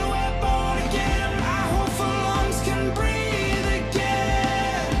clean, we're born again. Our hopeful lungs can breathe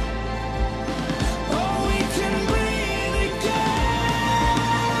again. Oh, we can breathe again.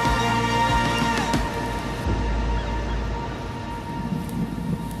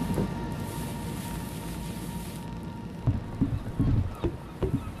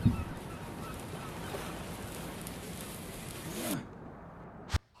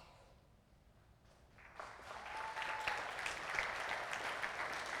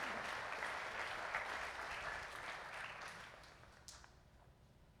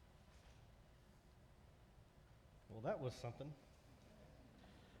 Well, that was something.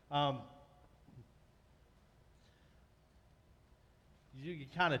 You can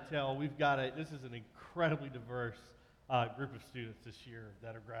kind of tell this is an incredibly diverse group of students this year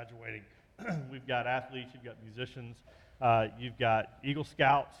that are graduating. We've got athletes, you've got musicians, you've got Eagle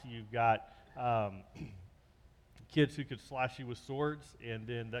Scouts, you've got kids who could slash you with swords, and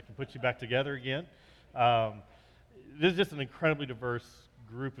then that can put you back together again. This is just an incredibly diverse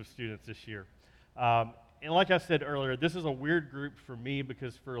group of students this year. And like I said earlier, this is a weird group for me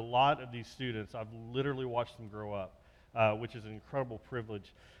because for a lot of these students, I've literally watched them grow up, which is an incredible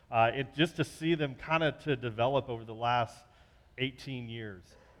privilege. And just to see them kind of to develop over the last 18 years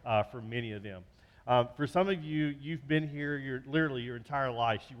for many of them. For some of you, you've been here literally your entire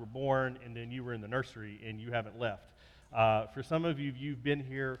life. You were born and then you were in the nursery and you haven't left. For some of you, you've been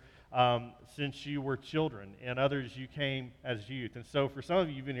here since you were children, and others you came as youth. And so for some of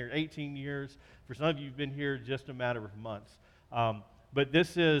you, you've been here 18 years. For some of you, you've been here just a matter of months. But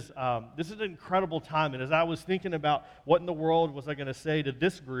this is an incredible time. And as I was thinking about what in the world was I going to say to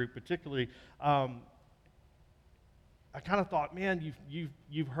this group particularly, I kind of thought, man,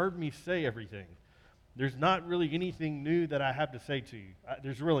 you've heard me say everything. There's not really anything new that I have to say to you.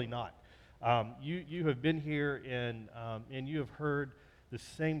 There's really not. You have been here and you have heard the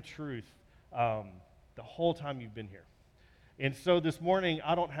same truth the whole time you've been here. And so this morning,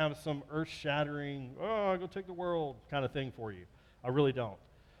 I don't have some earth-shattering, go take the world kind of thing for you. I really don't.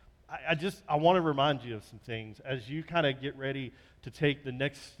 I want to remind you of some things as you kind of get ready to take the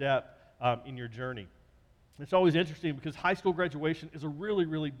next step in your journey. It's always interesting because high school graduation is a really,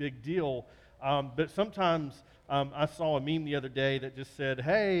 really big deal. But sometimes I saw a meme the other day that just said,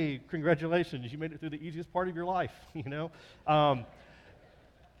 hey, congratulations, you made it through the easiest part of your life, you know?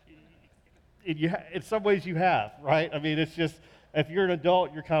 In some ways you have, right? I mean, it's just, if you're an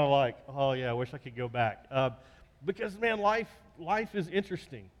adult, you're kind of like, oh yeah, I wish I could go back. Because, man, life is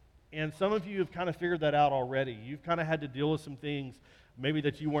interesting. And some of you have kind of figured that out already. You've kind of had to deal with some things maybe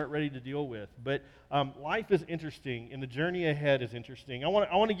that you weren't ready to deal with. But life is interesting, and the journey ahead is interesting. I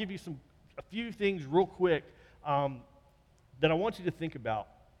want to give you a few things real quick that I want you to think about.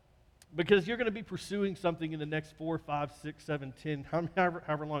 Because you're going to be pursuing something in the next 4, 5, 6, 7, 10,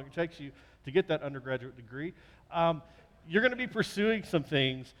 however long it takes you to get that undergraduate degree. You're going to be pursuing some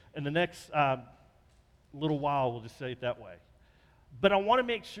things in the next little while, we'll just say it that way. But I want to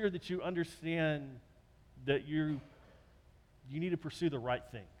make sure that you understand that you need to pursue the right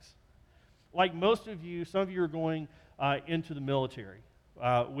things. Like most of you, some of you are going into the military,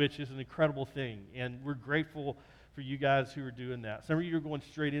 which is an incredible thing, and we're grateful for you guys who are doing that. Some of you are going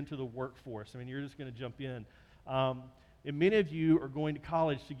straight into the workforce. I mean, you're just going to jump in. And many of you are going to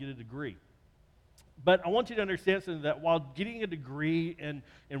college to get a degree. But I want you to understand something, that while getting a degree and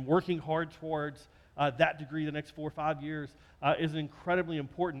working hard towards that degree the next 4 or 5 years is incredibly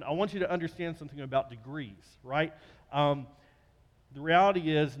important, I want you to understand something about degrees, right? The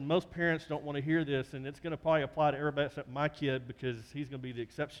reality is, most parents don't want to hear this, and it's going to probably apply to everybody except my kid because he's going to be the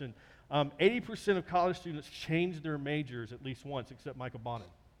exception. 80% of college students change their majors at least once, except Micah Bonin.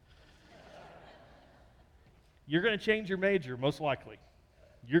 You're going to change your major, most likely.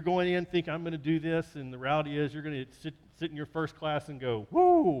 You're going in thinking, I'm going to do this, and the reality is you're going to sit in your first class and go,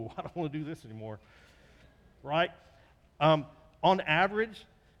 whoo, I don't want to do this anymore, right? On average,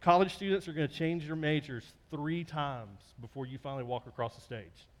 college students are going to change their majors 3 times before you finally walk across the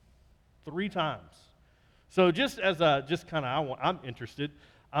stage. 3 times. So just as I'm interested,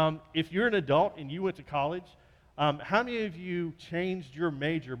 if you're an adult and you went to college, how many of you changed your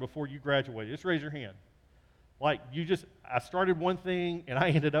major before you graduated? Just raise your hand. Like, I started one thing and I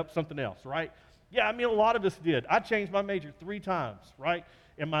ended up something else, right? Yeah, I mean, a lot of us did. I changed my major 3 times, right?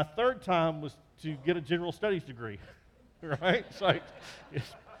 And my 3rd time was to get a general studies degree, right? It's like,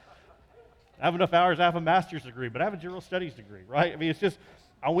 I have enough hours, I have a master's degree, but I have a general studies degree, right? I mean, it's just,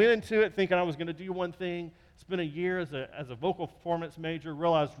 I went into it thinking I was going to do one thing, spent a year as a vocal performance major,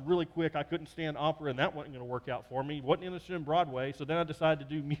 realized really quick I couldn't stand opera, and that wasn't going to work out for me. Wasn't interested in Broadway, so then I decided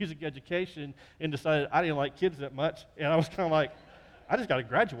to do music education and decided I didn't like kids that much, and I was kind of like, I just got to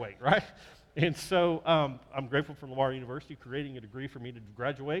graduate, right? And so I'm grateful for Lamar University creating a degree for me to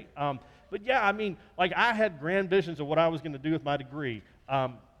graduate. But yeah, I mean, like, I had grand visions of what I was going to do with my degree.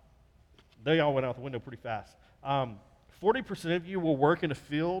 They all went out the window pretty fast. 40% of you will work in a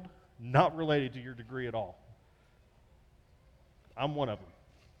field not related to your degree at all. I'm one of them.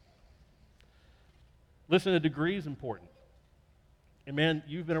 Listen, a degree is important. And man,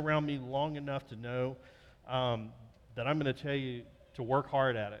 you've been around me long enough to know that I'm going to tell you to work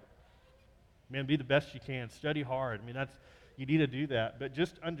hard at it. Man, be the best you can. Study hard. I mean, you need to do that. But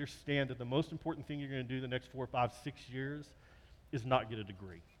just understand that the most important thing you're going to do the next 4, 5, 6 years is not get a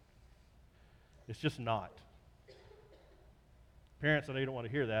degree. It's just not. Parents, I know you don't want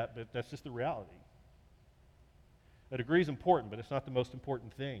to hear that, but that's just the reality. A degree is important, but it's not the most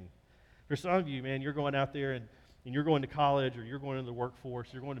important thing. For some of you, man, you're going out there and you're going to college or you're going into the workforce,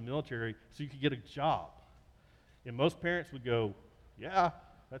 you're going to military so you can get a job. And most parents would go, yeah,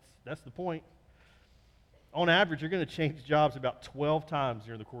 that's the point. On average, you're going to change jobs about 12 times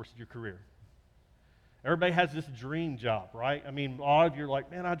during the course of your career. Everybody has this dream job, right? I mean, a lot of you are like,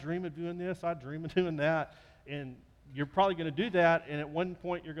 man, I dream of doing this, I dream of doing that. And you're probably going to do that, and at one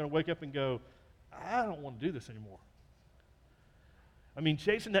point you're going to wake up and go, I don't want to do this anymore. I mean,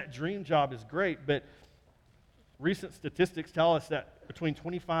 chasing that dream job is great, but recent statistics tell us that between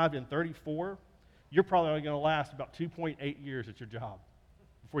 25 and 34, you're probably only going to last about 2.8 years at your job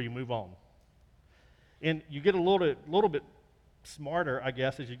before you move on. And you get a little bit smarter, I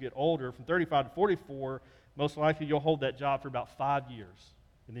guess, as you get older. From 35 to 44, most likely you'll hold that job for about 5 years,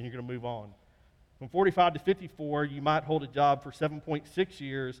 and then you're going to move on. From 45 to 54, you might hold a job for 7.6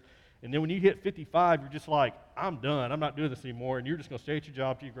 years, and then when you hit 55, you're just like, I'm done. I'm not doing this anymore, and you're just going to stay at your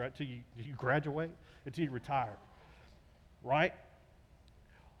job until you graduate, until you retire, right?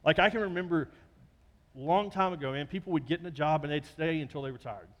 Like I can remember a long time ago, man, people would get in a job and they'd stay until they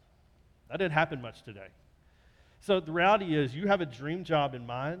retired. That didn't happen much today. So the reality is you have a dream job in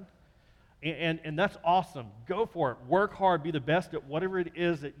mind, and that's awesome. Go for it. Work hard. Be the best at whatever it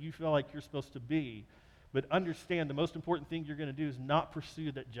is that you feel like you're supposed to be. But understand the most important thing you're going to do is not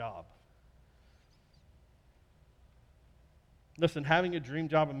pursue that job. Listen, having a dream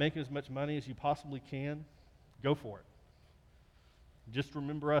job and making as much money as you possibly can, go for it. Just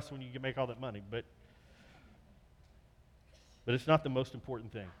remember us when you make all that money. But it's not the most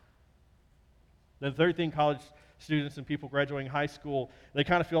important thing. The third thing, college students and people graduating high school, they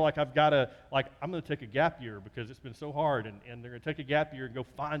kind of feel like I'm going to take a gap year because it's been so hard, and they're going to take a gap year and go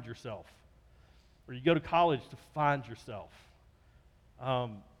find yourself. Or you go to college to find yourself. I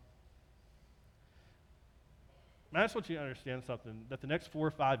just want you to understand something, that the next 4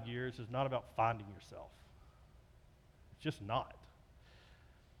 or 5 years is not about finding yourself. It's just not.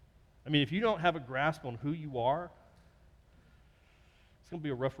 I mean, if you don't have a grasp on who you are, it's going to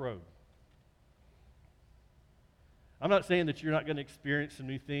be a rough road. I'm not saying that you're not going to experience some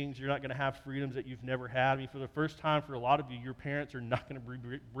new things. You're not going to have freedoms that you've never had. I mean, for the first time, for a lot of you, your parents are not going to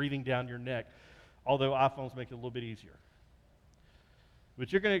be breathing down your neck, although iPhones make it a little bit easier.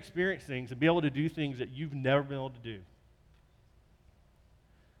 But you're going to experience things and be able to do things that you've never been able to do.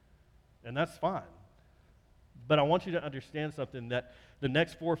 And that's fine. But I want you to understand something, that the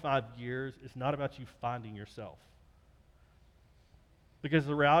next 4 or 5 years is not about you finding yourself. Because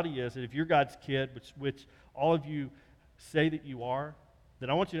the reality is that if you're God's kid, which all of you say that you are,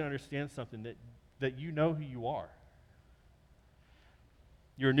 then I want you to understand something, that you know who you are.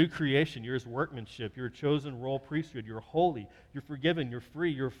 You're a new creation. You're His workmanship. You're a chosen royal priesthood. You're holy. You're forgiven. You're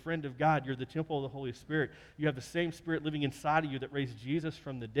free. You're a friend of God. You're the temple of the Holy Spirit. You have the same Spirit living inside of you that raised Jesus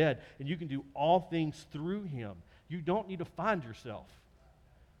from the dead, and you can do all things through Him. You don't need to find yourself.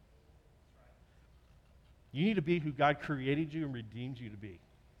 You need to be who God created you and redeemed you to be.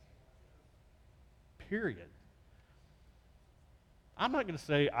 Period. I'm not going to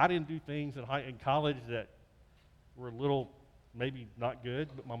say I didn't do things in college that were a little maybe not good,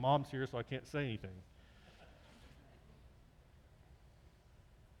 but my mom's here, so I can't say anything.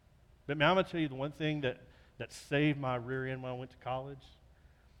 But man, I'm going to tell you the one thing that saved my rear end when I went to college.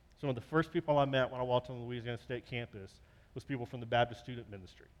 Some of the first people I met when I walked on the Louisiana State campus was people from the Baptist Student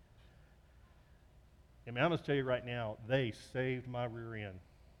Ministry. And man, I'm going to tell you right now, they saved my rear end.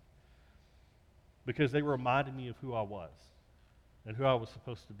 Because they reminded me of who I was and who I was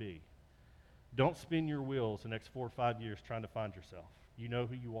supposed to be. Don't spin your wheels the next 4 or 5 years trying to find yourself. You know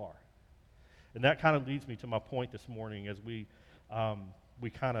who you are. And that kind of leads me to my point this morning as we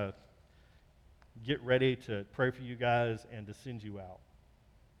kind of get ready to pray for you guys and to send you out.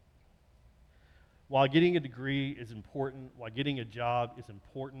 While getting a degree is important, while getting a job is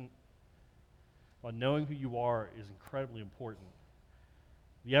important, while knowing who you are is incredibly important,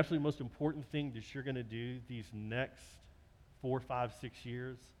 the absolutely most important thing that you're going to do these next 4, 5, 6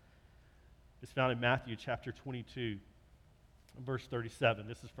 years is found in Matthew chapter 22, verse 37.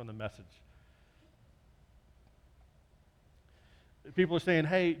 This is from the Message. People are saying,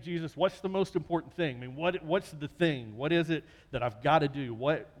 hey, Jesus, what's the most important thing? I mean, what's the thing? What is it that I've got to do?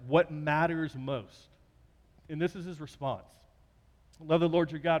 What matters most? And this is his response. Love the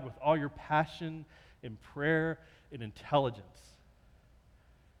Lord your God with all your passion and prayer and intelligence.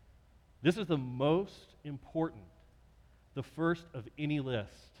 This is the most important the first of any list.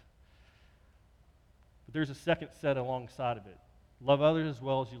 But there's a second set alongside of it. Love others as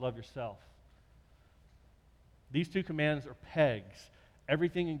well as you love yourself. These two commands are pegs.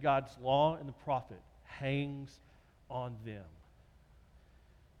 Everything in God's law and the prophet hangs on them.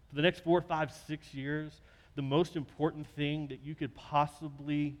 For the next 4, 5, 6 years, the most important thing that you could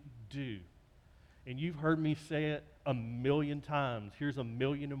possibly do, and you've heard me say it a million times, here's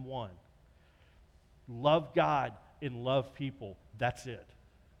 1,000,001. Love God and love people. That's it.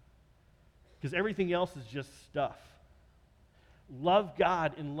 Because everything else is just stuff. Love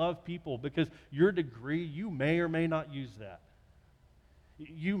God and love people, because your degree, you may or may not use that.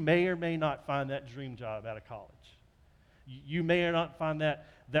 You may or may not find that dream job out of college. You may or not find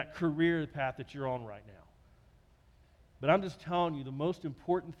that career path that you're on right now. But I'm just telling you, the most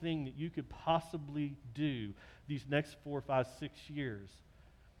important thing that you could possibly do these next 4, 5, 6 years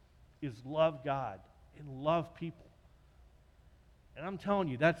is love God and love people. And I'm telling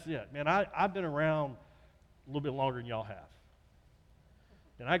you, that's it. Man, I've been around a little bit longer than y'all have.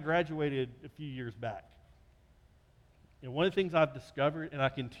 And I graduated a few years back. And one of the things I've discovered, and I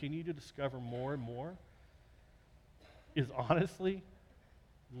continue to discover more and more, is honestly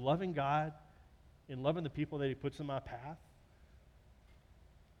loving God and loving the people that He puts in my path.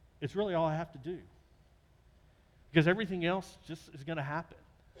 It's really all I have to do. Because everything else just is going to happen.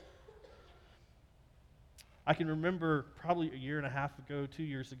 I can remember probably 1.5 years ago, 2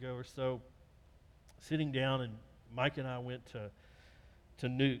 years ago or so, sitting down, and Mike and I went to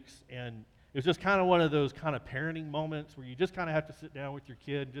Nukes, and it was just kind of one of those kind of parenting moments where you just kind of have to sit down with your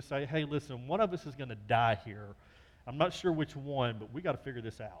kid and just say, hey, listen, one of us is going to die here. I'm not sure which one, but we got to figure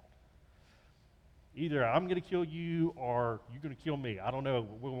this out. Either I'm going to kill you or you're going to kill me. I don't know.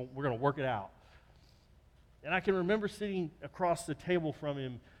 We're going to work it out. And I can remember sitting across the table from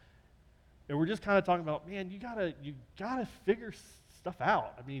him, and we're just kind of talking about, man, you gotta figure stuff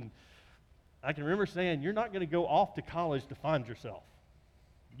out. I mean, I can remember saying, you're not going to go off to college to find yourself.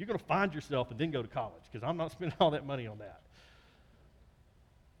 You're going to find yourself and then go to college, because I'm not spending all that money on that.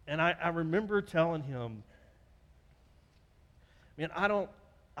 And I remember telling him, man, I don't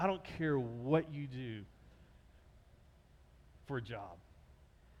care what you do for a job.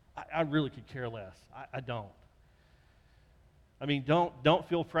 I really could care less. I don't. I mean, don't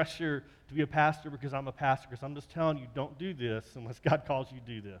feel pressure to be a pastor because I'm a pastor, because I'm just telling you, don't do this unless God calls you to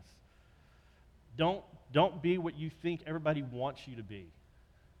do this. Don't be what you think everybody wants you to be.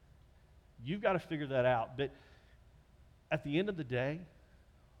 You've got to figure that out. But at the end of the day,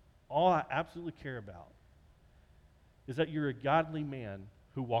 all I absolutely care about is that you're a godly man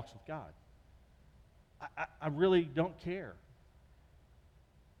who walks with God. I really don't care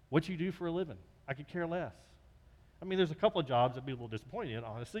what you do for a living. I could care less. I mean, there's a couple of jobs I'd be a little disappointed in,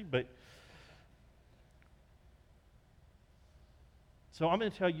 honestly, but so I'm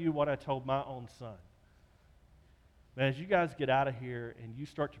going to tell you what I told my own son. Man, as you guys get out of here and you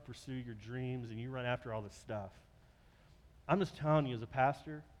start to pursue your dreams and you run after all this stuff, I'm just telling you, as a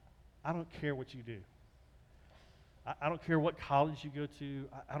pastor, I don't care what you do. I don't care what college you go to.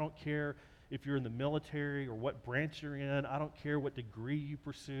 I don't care if you're in the military or what branch you're in. I don't care what degree you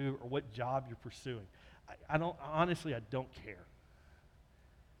pursue or what job you're pursuing. Honestly, I don't care.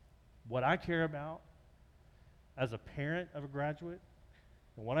 What I care about as a parent of a graduate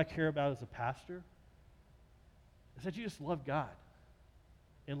and what I care about as a pastor is that you just love God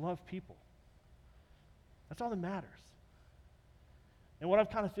and love people. That's all that matters. And what I've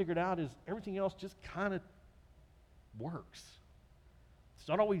kind of figured out is everything else just kind of works. It's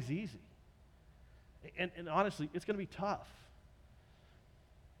not always easy. And honestly, it's going to be tough.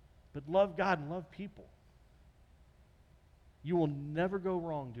 But love God and love people. You will never go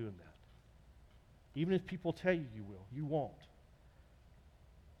wrong doing that. Even if people tell you you will, you won't.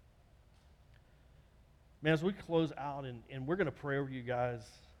 Man, as we close out and we're going to pray over you guys,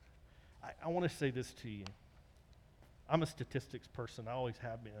 I want to say this to you. I'm a statistics person. I always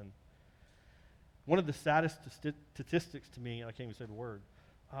have been. One of the saddest statistics to me, and I can't even say the word,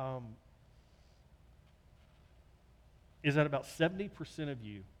 is that about 70% of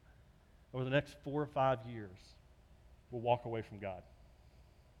you over the next 4 or 5 years will walk away from God.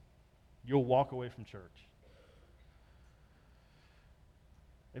 You'll walk away from church.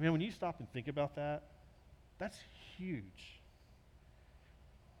 And man, when you stop and think about that, that's huge.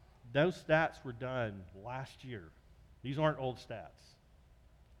 Those stats were done last year. These aren't old stats.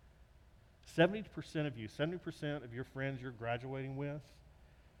 70% of you, 70% of your friends you're graduating with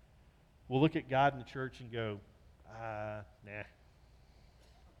will look at God in the church and go, nah.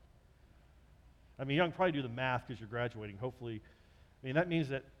 I mean, you can probably do the math because you're graduating, hopefully. I mean, that means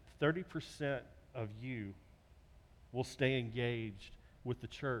that 30% of you will stay engaged with the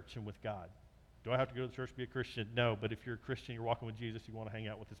church and with God. Do I have to go to the church to be a Christian? No, but if you're a Christian, you're walking with Jesus, you want to hang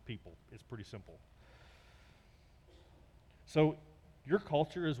out with his people. It's pretty simple. So your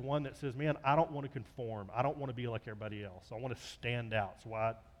culture is one that says, man, I don't want to conform. I don't want to be like everybody else. I want to stand out. So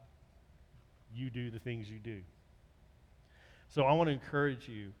why you do the things you do. So I want to encourage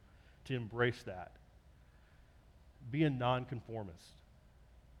you to embrace that. Be a nonconformist.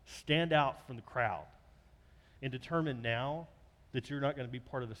 Stand out from the crowd. And determine now that you're not going to be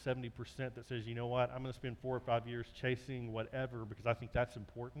part of the 70% that says, you know what, I'm going to spend 4 or 5 years chasing whatever because I think that's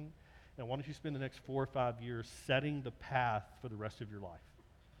important. And why don't you spend the next 4 or 5 years setting the path for the rest of your life?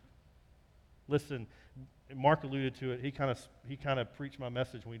 Listen, Mark alluded to it. He kind of preached my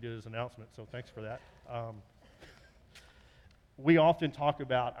message when he did his announcement, so thanks for that. We often talk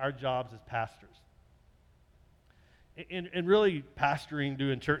about our jobs as pastors. And really, pastoring,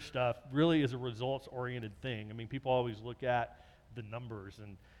 doing church stuff, really is a results-oriented thing. I mean, people always look at the numbers,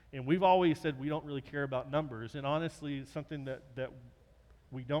 and we've always said we don't really care about numbers, and honestly, it's something that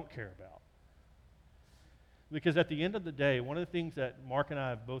we don't care about. Because at the end of the day, one of the things that Mark and I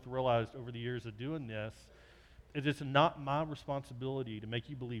have both realized over the years of doing this is it's not my responsibility to make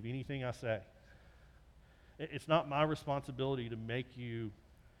you believe anything I say. It's not my responsibility to make you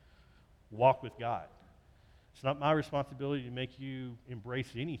walk with God. It's not my responsibility to make you embrace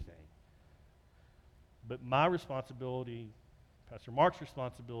anything. But my responsibility, Pastor Mark's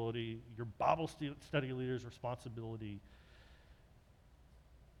responsibility, your Bible study leader's responsibility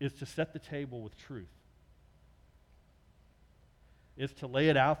is to set the table with truth. Is to lay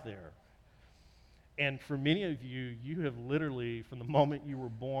it out there. And for many of you, you have literally, from the moment you were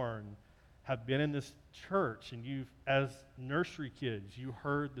born, have been in this church, and you've, as nursery kids, you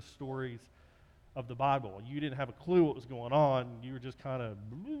heard the stories of the Bible. You didn't have a clue what was going on. You were just kind of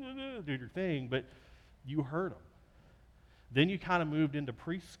do your thing, but you heard them. Then you kind of moved into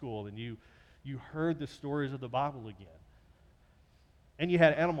preschool, and you heard the stories of the Bible again. And you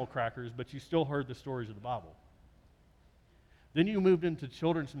had animal crackers, but you still heard the stories of the Bible. Then you moved into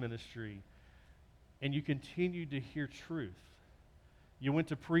children's ministry, and you continued to hear truth. You went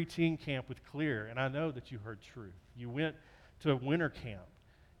to preteen camp with Clear, and I know that you heard truth. You went to a winter camp,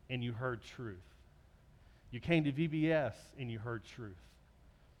 and you heard truth. You came to VBS, and you heard truth.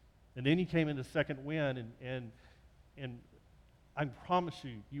 And then you came into Second Wind, and I promise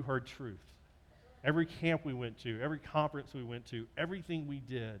you, you heard truth. Every camp we went to, every conference we went to, everything we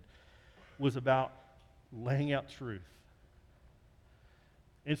did was about laying out truth.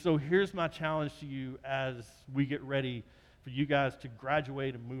 And so here's my challenge to you as we get ready for you guys to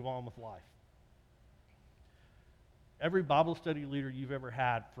graduate and move on with life. Every Bible study leader you've ever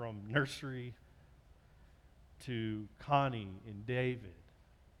had, from nursery to Connie and David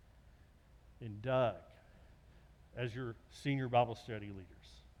and Doug, as your senior Bible study leaders,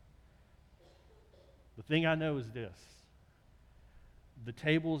 the thing I know is this: the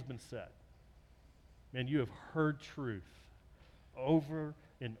table has been set. Man, you have heard truth over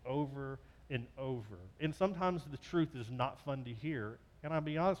and over and over. And sometimes the truth is not fun to hear. And I'll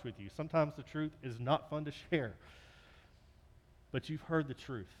be honest with you, sometimes the truth is not fun to share. But you've heard the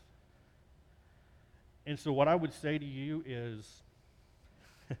truth. And so what I would say to you is,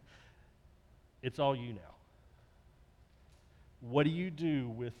 it's all you now. What do you do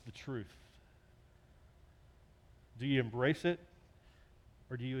with the truth? Do you embrace it,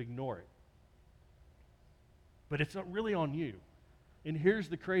 or do you ignore it? But it's not really on you. And here's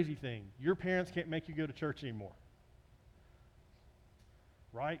the crazy thing: your parents can't make you go to church anymore.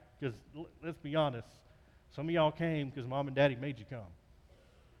 Right? Because let's be honest, some of y'all came because mom and daddy made you come.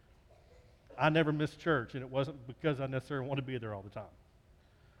 I never missed church, and it wasn't because I necessarily wanted to be there all the time.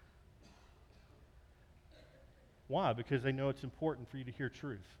 Why? Because they know it's important for you to hear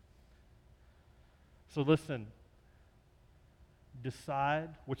truth. So listen, decide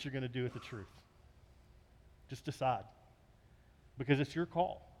what you're going to do with the truth. Just decide. Because it's your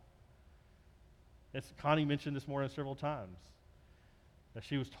call. As Connie mentioned this morning several times, that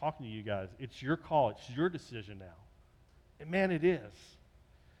she was talking to you guys. It's your call. It's your decision now. And man, it is.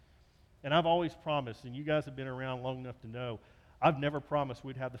 And I've always promised, and you guys have been around long enough to know, I've never promised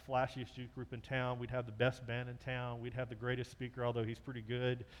we'd have the flashiest youth group in town, we'd have the best band in town, we'd have the greatest speaker, although he's pretty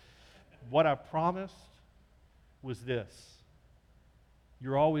good. What I promised was this: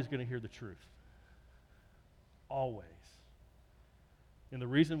 you're always going to hear the truth. Always. And the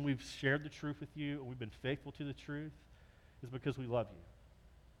reason we've shared the truth with you and we've been faithful to the truth is because we love you.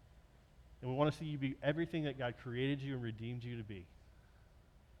 And we want to see you be everything that God created you and redeemed you to be.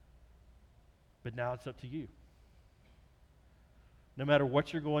 But now it's up to you. No matter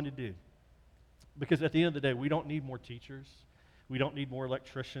what you're going to do, Because at the end of the day, we don't need more teachers. We don't need more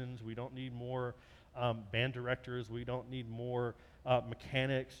electricians. We don't need more band directors. We don't need more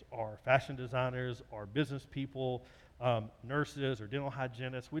mechanics or fashion designers or business people, nurses or dental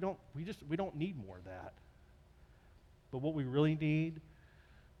hygienists. We don't need more of that. But what we really need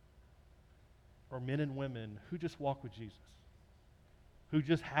are men and women who just walk with Jesus, who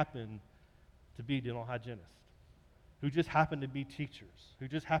just happen to be dental hygienists, who just happen to be teachers, who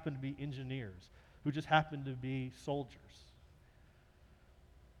just happen to be engineers, who just happen to be soldiers.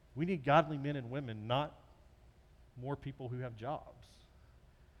 We need godly men and women, not more people who have jobs.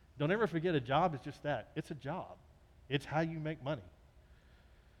 Don't ever forget, a job is just that. It's a job. It's how you make money.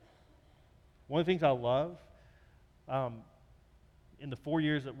 One of the things I love, in the 4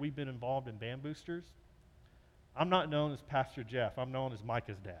 years that we've been involved in Band Boosters, I'm not known as Pastor Jeff. I'm known as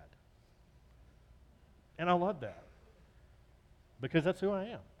Micah's dad. And I love that because that's who I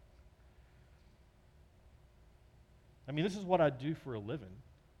am. I mean, this is what I do for a living.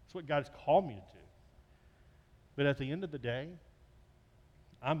 It's what God's called me to do. But at the end of the day,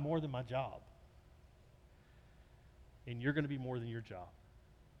 I'm more than my job. And you're going to be more than your job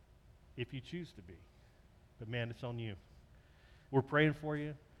if you choose to be. But man, it's on you. We're praying for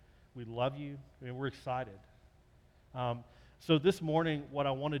you. We love you, and we're excited. So this morning, what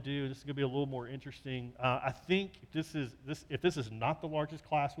I want to do, this is going to be a little more interesting. I think if this is not the largest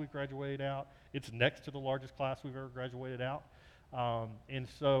class we've graduated out, it's next to the largest class we've ever graduated out. And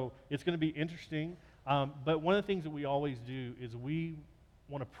so it's going to be interesting. But one of the things that we always do is we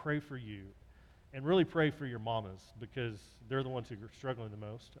want to pray for you and really pray for your mamas because they're the ones who are struggling the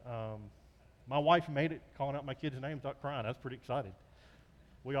most. My wife made it calling out my kids' names without crying. I was pretty excited.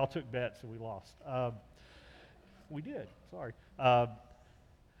 We all took bets and we lost. We did. Sorry.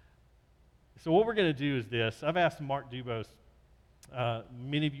 So what we're going to do is this. I've asked Mark Dubose.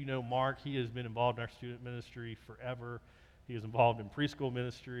 Many of you know Mark. He has been involved in our student ministry forever. He is involved in preschool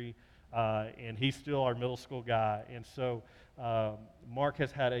ministry, and he's still our middle school guy. And so Mark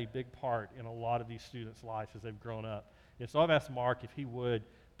has had a big part in a lot of these students' lives as they've grown up. And so I've asked Mark if he would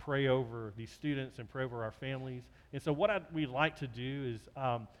pray over these students and pray over our families. And so what we'd like to do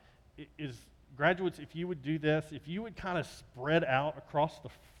is graduates, if you would do this, if you would kind of spread out across the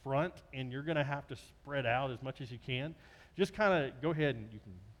front, and you're going to have to spread out as much as you can, just kind of go ahead and you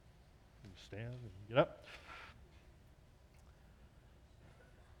can stand and get up.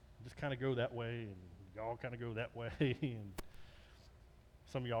 Just kind of go that way, and y'all kind of go that way, and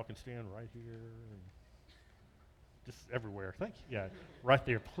some of y'all can stand right here, and just everywhere. Thank you. Yeah, right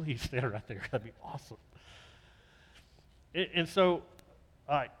there. Please stand right there. That'd be awesome. And so,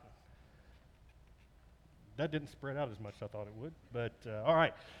 all right. That didn't spread out as much as I thought it would, but all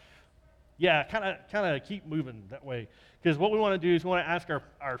right. Yeah, kind of keep moving that way, because what we want to do is we want to ask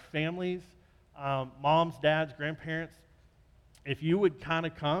our families, moms, dads, grandparents, if you would kind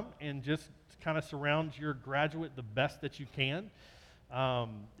of come and just kind of surround your graduate the best that you can.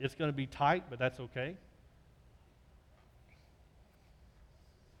 It's going to be tight, but that's okay.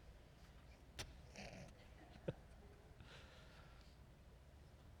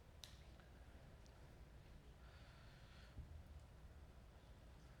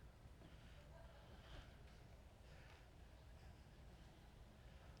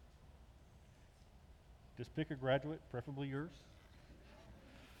 Just pick a graduate, preferably yours.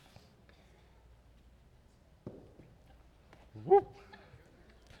 Whoop.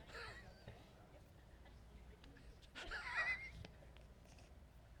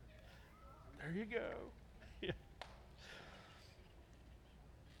 There you go. Yeah.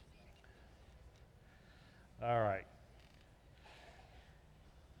 All right.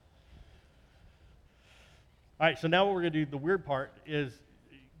 All right, so now what we're going to do, the weird part is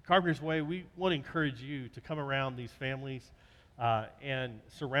Carpenter's Way, we want to encourage you to come around these families and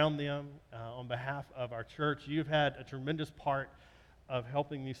surround them on behalf of our church. You've had a tremendous part of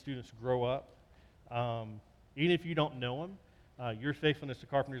helping these students grow up. Even if you don't know them, your faithfulness to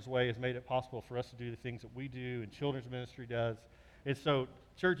Carpenter's Way has made it possible for us to do the things that we do and children's ministry does. And so,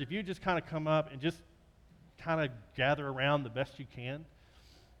 church, if you just kind of come up and just kind of gather around the best you can.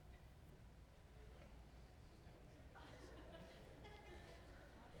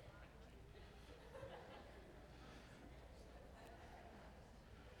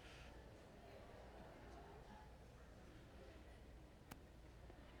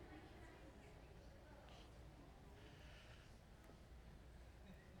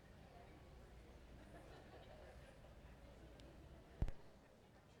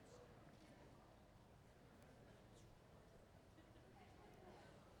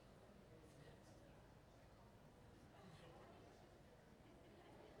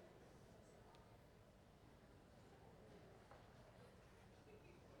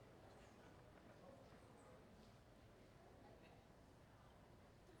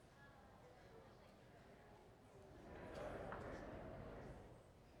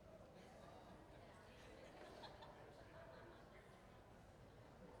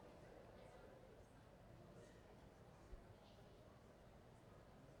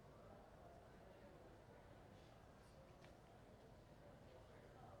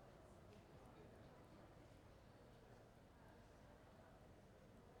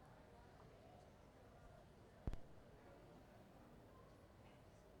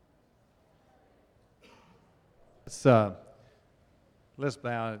 Let's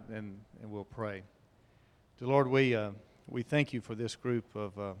bow and we'll pray. Dear Lord, we thank you for this group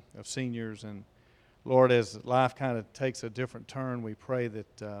of seniors, and Lord, as life kind of takes a different turn, we pray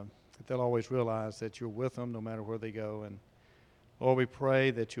that they'll always realize that you're with them no matter where they go. And Lord, we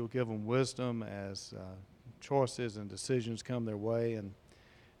pray that you'll give them wisdom as choices and decisions come their way. And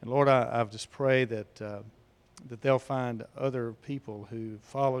Lord, I've just prayed that they'll find other people who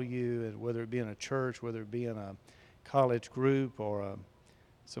follow you, and whether it be in a church, whether it be in a college group or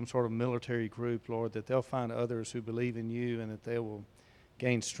some sort of military group, Lord, that they'll find others who believe in you and that they will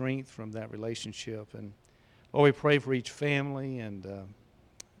gain strength from that relationship. And Lord, we pray for each family, and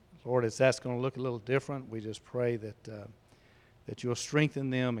Lord, as that's going to look a little different, we just pray that you'll strengthen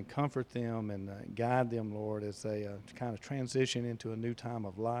them and comfort them and guide them, Lord, as they kind of transition into a new time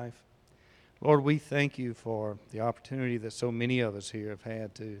of life. Lord, we thank you for the opportunity that so many of us here have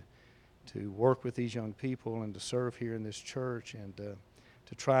had to work with these young people and to serve here in this church and to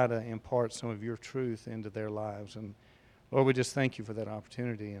try to impart some of your truth into their lives. And Lord, we just thank you for that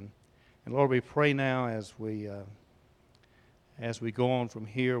opportunity. And Lord, we pray now as we go on from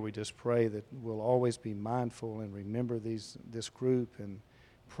here, we just pray that we'll always be mindful and remember this group and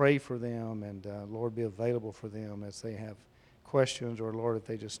pray for them, and Lord, be available for them as they have questions, or Lord, if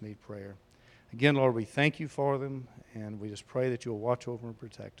they just need prayer. Again, Lord, we thank you for them, and we just pray that you'll watch over and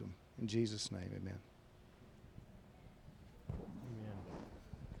protect them. In Jesus' name, amen. Amen.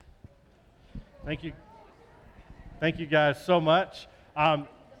 Thank you. Thank you guys so much. Y'all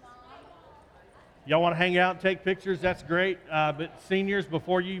want to hang out and take pictures? That's great. But seniors,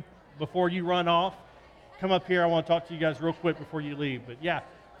 before you run off, come up here. I want to talk to you guys real quick before you leave. But yeah,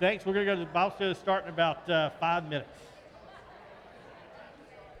 thanks. We're going to go to the Bible study start in about 5 minutes.